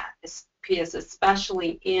with that,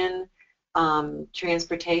 especially in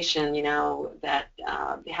transportation, you know, that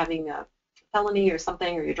having a felony or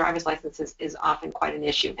something, or your driver's license is often quite an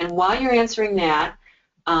issue. And while you're answering that,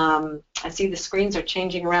 I see the screens are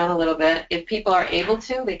changing around a little bit. If people are able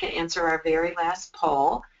to, they can answer our very last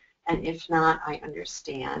poll. and if not, I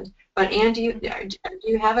understand. But Ann, do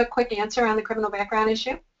you have a quick answer on the criminal background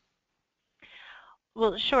issue?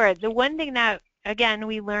 Well, sure. The one thing that, again,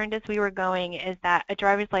 we learned as we were going is that a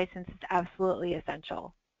driver's license is absolutely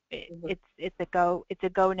essential. It's a go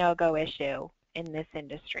no go issue in this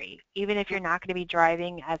industry. Even if you're not going to be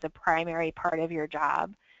driving as a primary part of your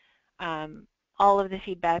job, all of the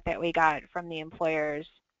feedback that we got from the employers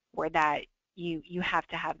were that you have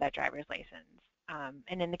to have that driver's license.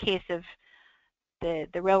 And in the case of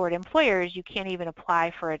the railroad employers, you can't even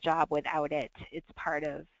apply for a job without it. It's part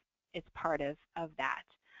of that.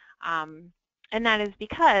 And that is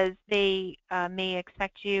because they may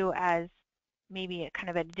expect you as maybe a kind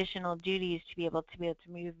of additional duties to be able to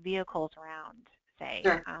move vehicles around, say.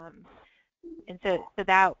 Sure. And so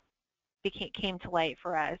that came to light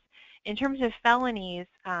for us. In terms of felonies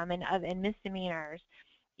and misdemeanors,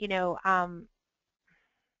 you know,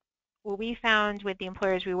 what we found with the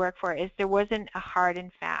employers we work for is there wasn't a hard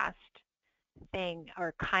and fast thing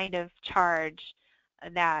or kind of charge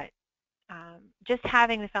that just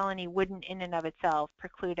having the felony wouldn't in and of itself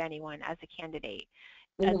preclude anyone as a candidate.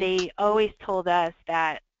 They always told us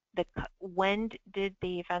that when did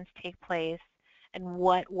the offense take place and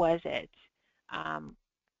what was it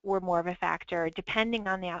were more of a factor depending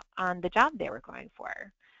on the job they were going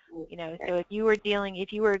for. You know, so if you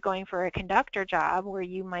were going for a conductor job where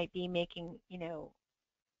you might be making, you know,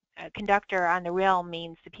 a conductor on the rail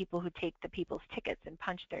means the people who take the people's tickets and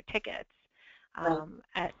punch their tickets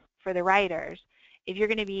for the riders. If you're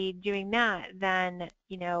going to be doing that, then,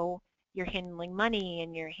 you know, you're handling money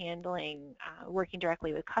and you're handling working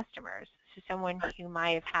directly with customers. So someone who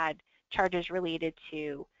might have had charges related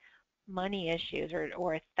to money issues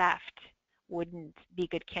or theft wouldn't be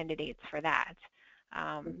good candidates for that.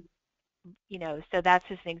 You know, so that's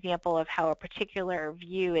just an example of how a particular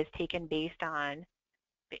view is taken based on,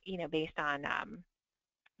 you know,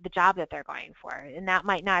 the job that they're going for, and that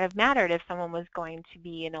might not have mattered if someone was going to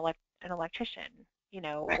be an electrician, you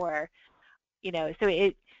know, or, you know, so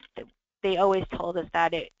they always told us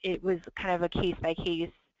that it was kind of a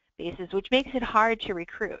case-by-case basis, which makes it hard to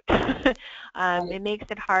recruit. It makes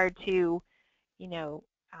it hard to, you know,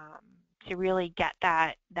 to really get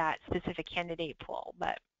that specific candidate pool.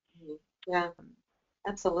 But yeah,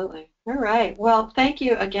 absolutely. All right. Well, thank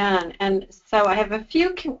you again. And so I have a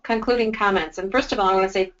few concluding comments. And first of all, I want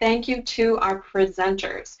to say thank you to our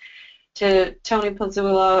presenters, to Tony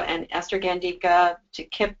Pizzullo and Esther Gandica, to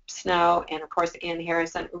Kip Snow, and of course Ann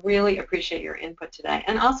Harrison. Really appreciate your input today.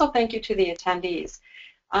 And also thank you to the attendees.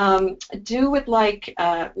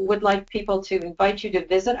 Would like people to invite you to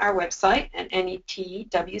visit our website at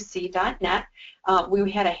netwc.net.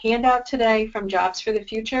 We had a handout today from Jobs for the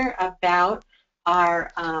Future about our,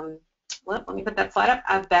 let me put that slide up,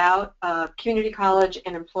 about community college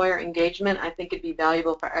and employer engagement. I think it'd be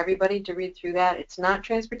valuable for everybody to read through that. It's not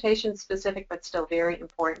transportation specific, but still very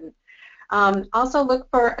important. Also look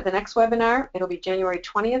for the next webinar. It'll be January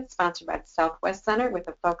 20th, sponsored by the Southwest Center, with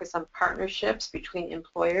a focus on partnerships between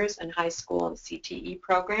employers and high school and CTE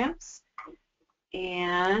programs.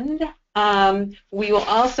 And we will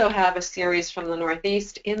also have a series from the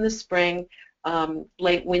Northeast in the spring,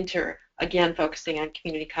 late winter, again focusing on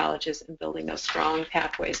community colleges and building those strong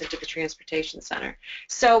pathways into the transportation center.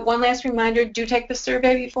 So one last reminder, do take the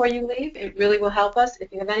survey before you leave. It really will help us.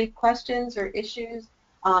 If you have any questions or issues,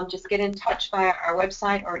 just get in touch via our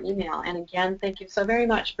website or email. And again, thank you so very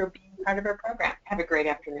much for being part of our program. Have a great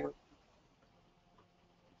afternoon.